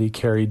modality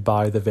carried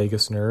by the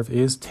vagus nerve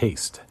is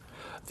taste.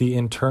 The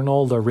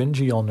internal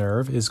laryngeal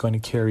nerve is going to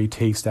carry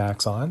taste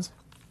axons,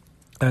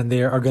 and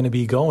they are going to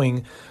be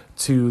going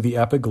to the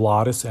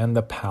epiglottis and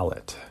the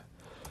palate.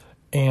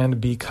 And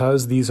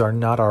because these are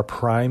not our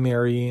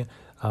primary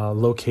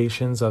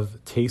locations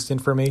of taste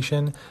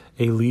information,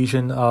 a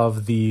lesion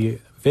of the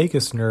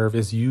vagus nerve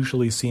is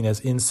usually seen as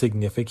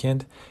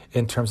insignificant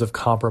in terms of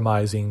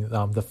compromising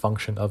the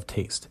function of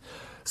taste.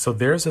 So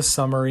there's a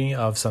summary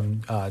of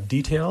some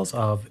details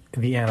of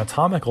the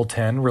anatomical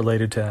 10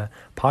 related to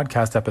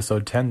podcast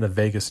episode 10, the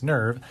vagus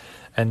nerve.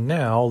 And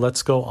now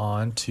let's go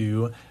on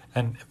to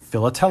an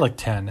philatelic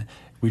 10.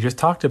 We just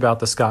talked about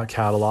the Scott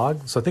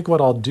catalog. So I think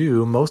what I'll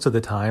do most of the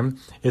time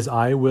is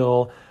I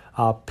will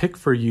pick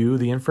for you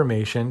the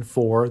information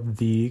for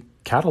the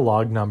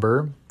catalog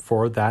number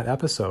for that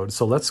episode.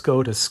 So let's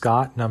go to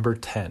Scott number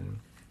 10.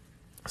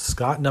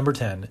 Scott number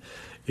 10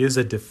 is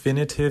a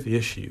definitive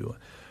issue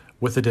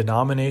with a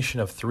denomination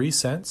of 3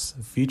 cents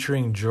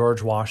featuring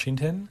George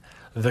Washington.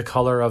 The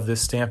color of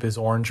this stamp is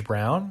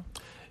orange-brown.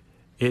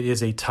 It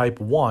is a type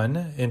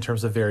 1 in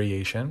terms of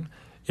variation.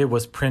 It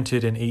was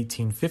printed in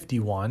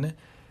 1851.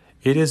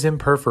 It is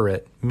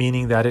imperforate,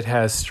 meaning that it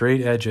has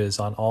straight edges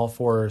on all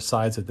 4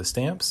 sides of the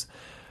stamps.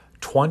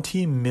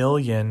 20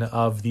 million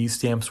of these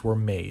stamps were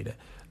made.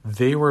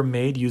 They were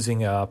made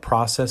using a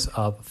process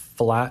of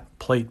flat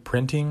plate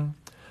printing.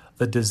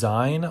 The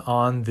design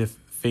on the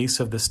face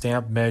of the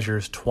stamp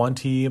measures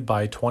 20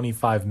 by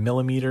 25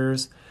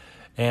 millimeters,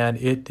 and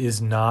it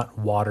is not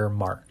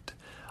watermarked.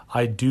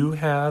 I do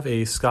have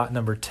a Scott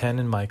number 10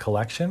 in my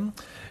collection,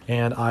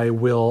 and I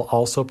will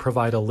also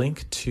provide a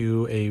link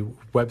to a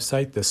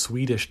website,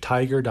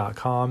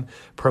 theswedishtiger.com,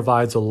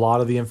 provides a lot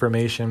of the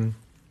information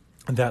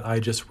that I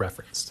just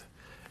referenced.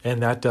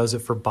 And that does it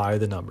for By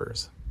the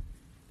Numbers.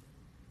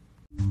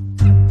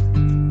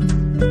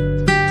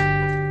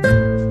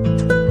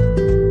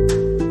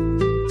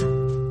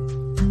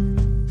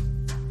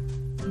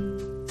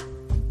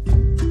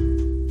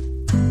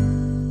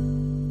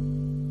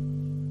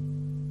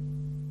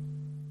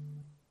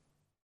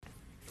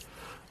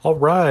 All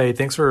right.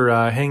 Thanks for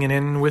hanging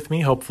in with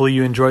me. Hopefully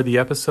you enjoyed the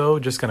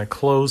episode. Just going to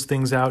close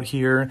things out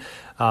here,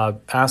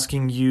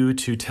 asking you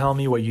to tell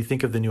me what you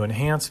think of the new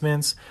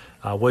enhancements.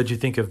 What did you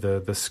think of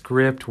the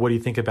script? What do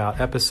you think about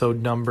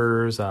episode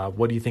numbers?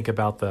 What do you think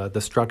about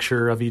the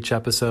structure of each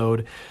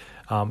episode?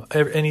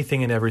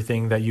 Anything and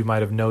everything that you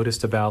might have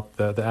noticed about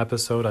the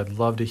episode. I'd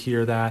love to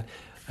hear that.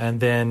 And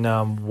then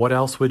what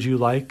else would you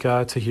like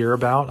to hear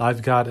about?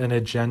 I've got an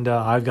agenda.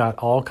 I've got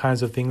all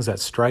kinds of things that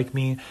strike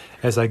me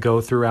as I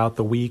go throughout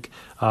the week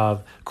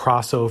of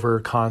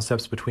crossover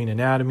concepts between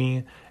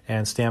anatomy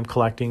and stamp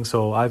collecting.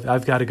 So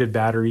I've got a good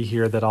battery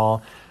here that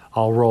I'll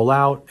roll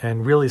out,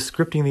 and really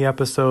scripting the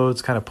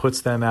episodes kind of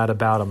puts them at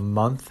about a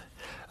month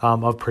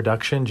of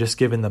production, just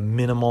given the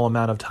minimal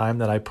amount of time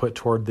that I put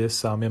toward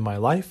this in my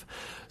life.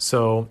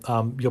 So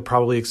you'll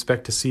probably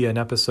expect to see an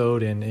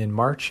episode in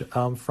March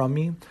from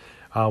me.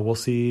 We'll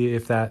see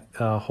if that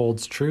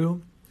holds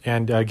true.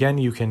 And again,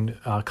 you can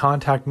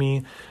contact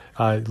me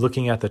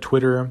looking at the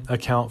Twitter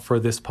account for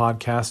this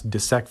podcast,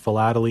 Dissect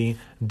Philately,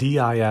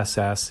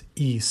 DISSEC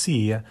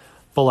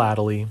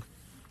Philately.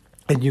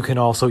 And you can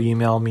also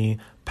email me,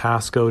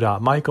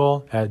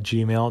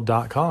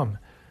 pasco.michael@gmail.com.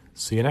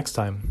 See you next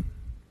time.